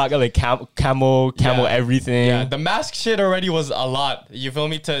gas mask. Got like camo everything. Yeah, the mask shit already was a lot. You feel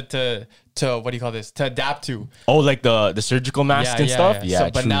me? To what do you call this? To adapt to. Oh, like the surgical mask and stuff. Yeah,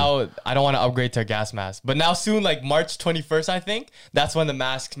 but now I don't want to upgrade to a gas mask. But now soon, like March 21st, I think that's when the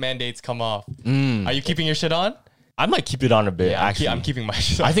mask mandates come off. Are you keeping your shit on? I might keep it on a bit. Yeah, actually, I'm keeping my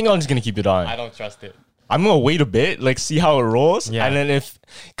shit on. I think I'm just gonna keep it on. I don't trust it. I'm gonna wait a bit, like see how it rolls, and then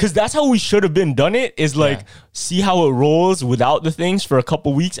because that's how we should have been done it, is like see how it rolls without the things for a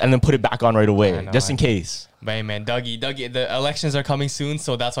couple weeks, and then put it back on right away, just in case. But hey, man, Dougie, the elections are coming soon,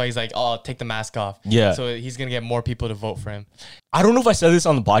 so that's why he's like, oh, I'll take the mask off. Yeah. So he's gonna get more people to vote for him. I don't know if I said this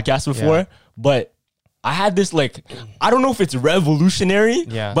on the podcast before, but I had this like, I don't know if it's revolutionary,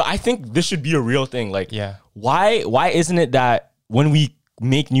 but I think this should be a real thing. Like, why isn't it that when we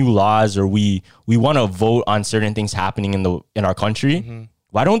make new laws or we want to vote on certain things happening in our country,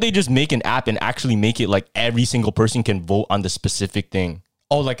 why don't they just make an app and actually make it like every single person can vote on the specific thing?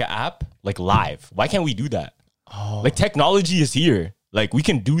 Oh, like an app? Like live. Why can't we do that? Oh. Like technology is here. Like we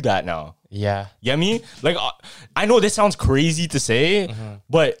can do that now. Yeah. You know what I mean? Like I know this sounds crazy to say,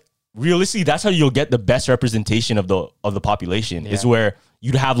 but realistically that's how you'll get the best representation of the population is where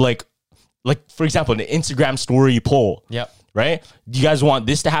you'd have like for example, an Instagram story poll. Yep. Right? Do you guys want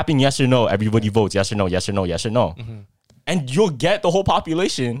this to happen? Yes or no? Everybody votes yes or no, yes or no, yes or no. And you'll get the whole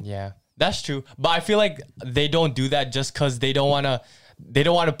population. Yeah, that's true. But I feel like they don't do that just because they don't want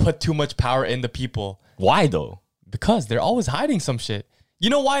to put too much power in the people. Why though? Because they're always hiding some shit. You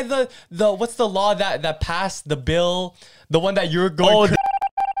know why the what's the law that passed the bill? The one that you're going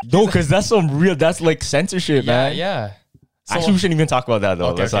no, because that's like censorship, man. Yeah. So, actually, we shouldn't even talk about that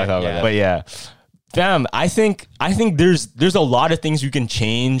though. Let's not talk about that. But yeah. Fam, I think there's a lot of things you can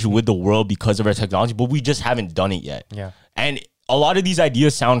change with the world because of our technology, but we just haven't done it yet. Yeah. And a lot of these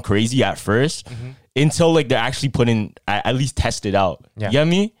ideas sound crazy at first until like they're actually put in, at least tested out. Yeah. You get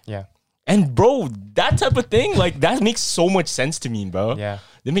me? Yeah. And bro, that type of thing, like that makes so much sense to me, bro. Yeah.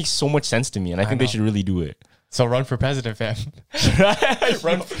 That makes so much sense to me. And I think they should really do it. So run for president, fam.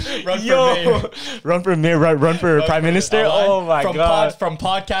 run for mayor, run for prime minister. Oh my God. From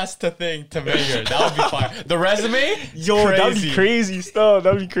podcast to mayor. That would be fire. The resume? That'd be crazy stuff.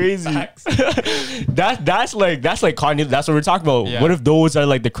 That'd be crazy. That's like Kanye. That's what we're talking about. Yeah. What if those are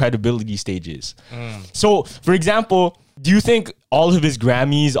like the credibility stages? So for example, do you think all of his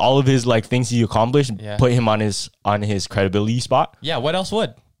Grammys, all of his like things he accomplished put him on his credibility spot? Yeah, what else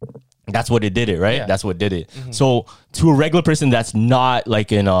would? That's what it did it, right? Yeah. That's what did it. So to a regular person that's not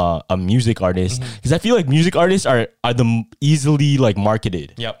like a music artist, because I feel like music artists are the easily like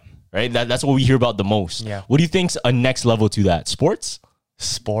marketed. Yep. Right? That's what we hear about the most. Yeah. What do you think's a next level to that? Sports,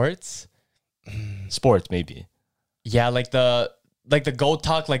 maybe. Yeah, like the GOAT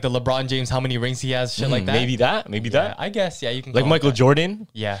talk, like the LeBron James, how many rings he has, shit like that. Maybe that. I guess, you can like Michael Jordan.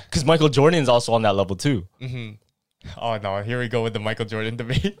 Yeah. Because Michael Jordan's also on that level too. Oh no! Here we go with the Michael Jordan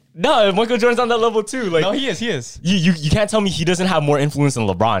debate. No, Michael Jordan's on that level too. Like, no, he is. You can't tell me he doesn't have more influence than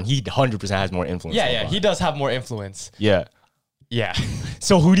LeBron. He 100% has more influence. Yeah, he does have more influence. Yeah.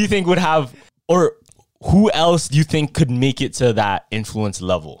 So who do you think would have, or who else do you think could make it to that influence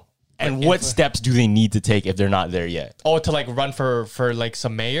level? And what steps do they need to take if they're not there yet? Oh, to like run for like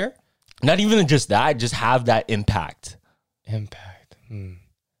some mayor? Not even just that. Just have that impact.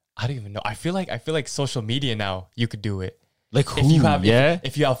 I don't even know. I feel like social media now, you could do it. Like who?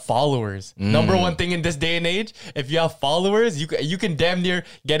 If you have followers. Number one thing in this day and age, if you have followers, you can damn near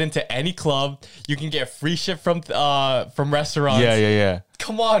get into any club. You can get free shit from restaurants. Yeah.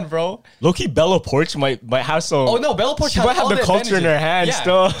 Come on, bro. Low-key, Bella Poarch might have some. Oh no, Bella Poarch she might have the culture in her hands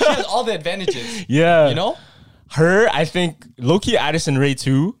still. She has all the advantages. Yeah. You know? Her, I think, low-key Addison Rae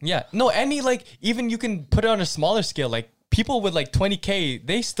too. Yeah. No, even you can put it on a smaller scale. Like, people with like 20K,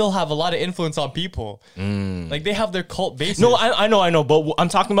 they still have a lot of influence on people. Like, they have their cult bases. No, I know. But I'm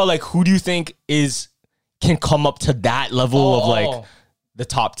talking about, like, who do you think can come up to that level of, like, the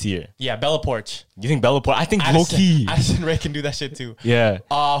top tier? Yeah, Bella Poarch. You think Bella Poarch? I think low-key. Addison Rae can do that shit too. Yeah.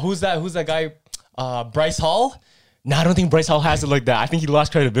 Who's that guy? Bryce Hall? No, I don't think Bryce Hall has it like that. I think he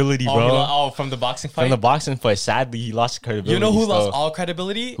lost credibility, bro. From the boxing fight? From the boxing fight. Sadly, he lost credibility. You know who lost all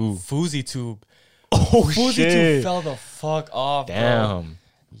credibility? Who? FouseyTube. Oh, FouseyTube shit. fell the fuck off, Damn. bro.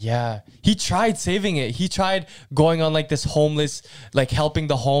 Yeah. He tried saving it. He tried going on like this homeless, like helping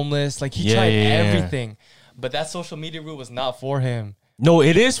the homeless. Like he tried everything. But that social media route was not for him. No,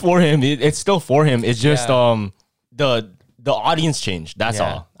 it is for him. It's still for him. It's just the audience changed. That's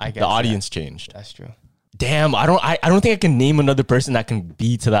all. I guess the audience changed. That's true. Damn, I don't think I can name another person that can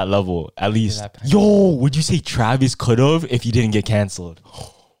be to that level. At least, yo, would you say Travis could have if he didn't get canceled?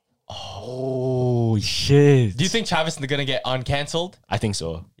 Oh shit! Do you think Travis is gonna get uncanceled? I think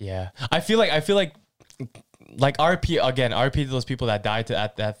so. Yeah, I feel like RP to those people that died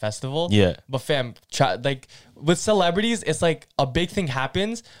at that festival. Yeah, but fam, like with celebrities, it's like a big thing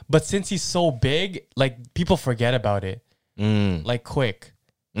happens, but since he's so big, like people forget about it, like quick.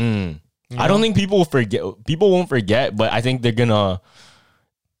 I don't think people will forget. People won't forget, but I think they're gonna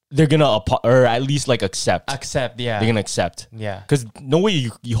or at least like accept. Yeah. They're gonna accept. Yeah. Because no way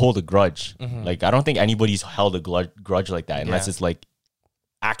you hold a grudge. Like I don't think anybody's held a grudge like that unless it's like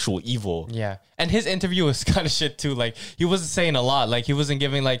actual evil. Yeah. And his interview was kind of shit too. Like he wasn't saying a lot. Like he wasn't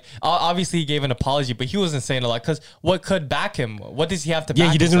giving like obviously he gave an apology, but he wasn't saying a lot because what could back him? What does he have to back?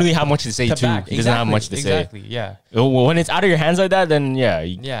 Yeah, he doesn't really have much to say too. He doesn't have much to say. Exactly. Yeah. When it's out of your hands like that, then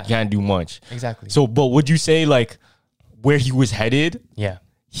you can't do much. Exactly. So, but would you say like where he was headed? Yeah.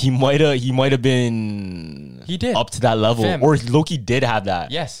 He might have been. He did up to that level, or Loki did have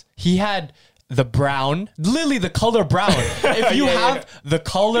that. Yes, he had the brown, literally the color brown. If you have the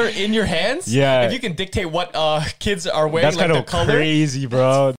color in your hands, if you can dictate what kids are wearing, that's like kind of crazy,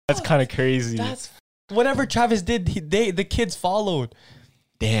 bro. That's kind of crazy. That's whatever Travis did. The kids followed.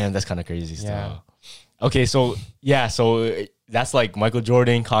 Damn, that's kind of crazy stuff. Okay, so that's like Michael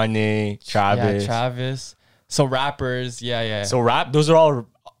Jordan, Kanye, Travis. Yeah, Travis. So rappers, So those are all.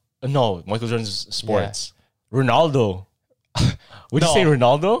 No, Michael Jordan's sports. Yeah. Ronaldo. Would you say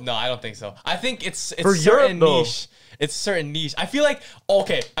Ronaldo? No, I don't think so. I think it's for certain Europe, niche. It's certain niche. I feel like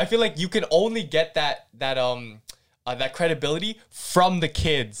you can only get that credibility from the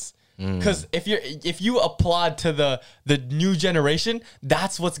kids. Because if you applaud to the new generation,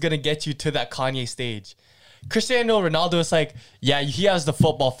 that's what's gonna get you to that Kanye stage. Cristiano Ronaldo is like, yeah, he has the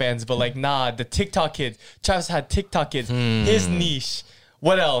football fans, but like, nah, the TikTok kids. Travis had TikTok kids. His niche.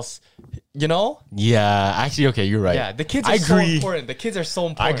 What else? You know? Yeah, actually, okay, you're right. Yeah, the kids are so important. The kids are so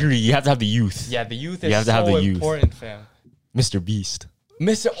important. I agree. You have to have the youth. Yeah, the youth is so important, fam. Mr. Beast. He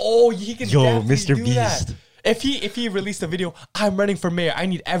can definitely Mr. do Beast. That. If he released a video, I'm running for mayor. I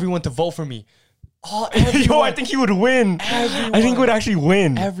need everyone to vote for me. Yo, I think he would win. Everyone. I think he would actually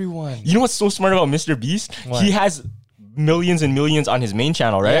win. Everyone. You know what's so smart about Mr. Beast? What? He has millions and millions on his main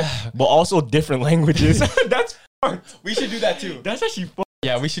channel, right? Yeah. But also different languages. That's fun. We should do that too. That's actually fun.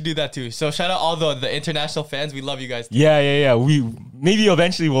 Yeah, we should do that too. So shout out all the international fans. We love you guys too. Yeah. We maybe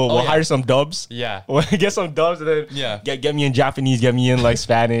eventually we'll hire some dubs. Yeah. We'll get some dubs and then get me in Japanese, get me in like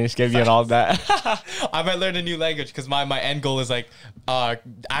Spanish, get me in all that. I might learn a new language because my end goal is like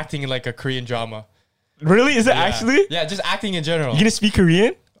acting in like a Korean drama. Really? Is it actually? Yeah, just acting in general. You gonna speak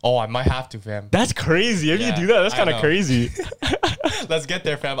Korean? Oh, I might have to, fam. That's crazy. If you do that, that's kind of crazy. Let's get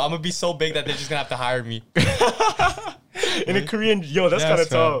there, fam. I'm gonna be so big that they're just gonna have to hire me. In a Korean, that's kind of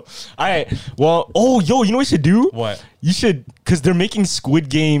tough. All right. Well, you know what you should do? What? You should, because they're making Squid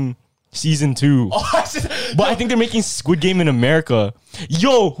Game Season 2. But I think they're making Squid Game in America.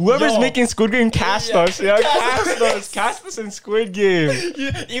 Whoever's making Squid Game, cast us. Yeah, cast us. Cast us in Squid Game.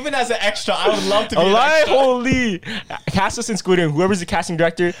 Even as an extra, I would love to be an extra. Holy. Cast us in Squid Game. Whoever's the casting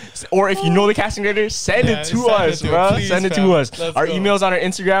director, or if you know the casting director, send it to us, bro. Send it to us. Our emails on our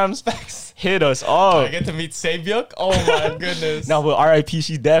Instagrams. Hit us up. I get to meet Sabyuk. Oh my goodness. No, but RIP,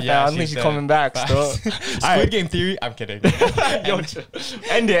 she's dead, fam. I don't think she's coming back. Squid Game theory. I'm kidding.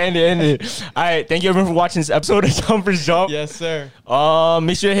 End it. All right, thank you everyone for watching this episode of Jumpers Jump. Yes, sir.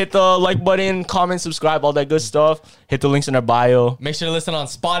 Make sure to hit the like button, comment, subscribe, all that good stuff. Hit the links in our bio. Make sure to listen on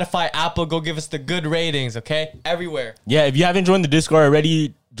Spotify, Apple. Go give us the good ratings, okay? Everywhere. Yeah, if you haven't joined the Discord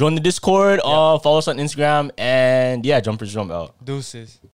already, join the Discord. Follow us on Instagram. And yeah, Jumpers Jump out. Deuces.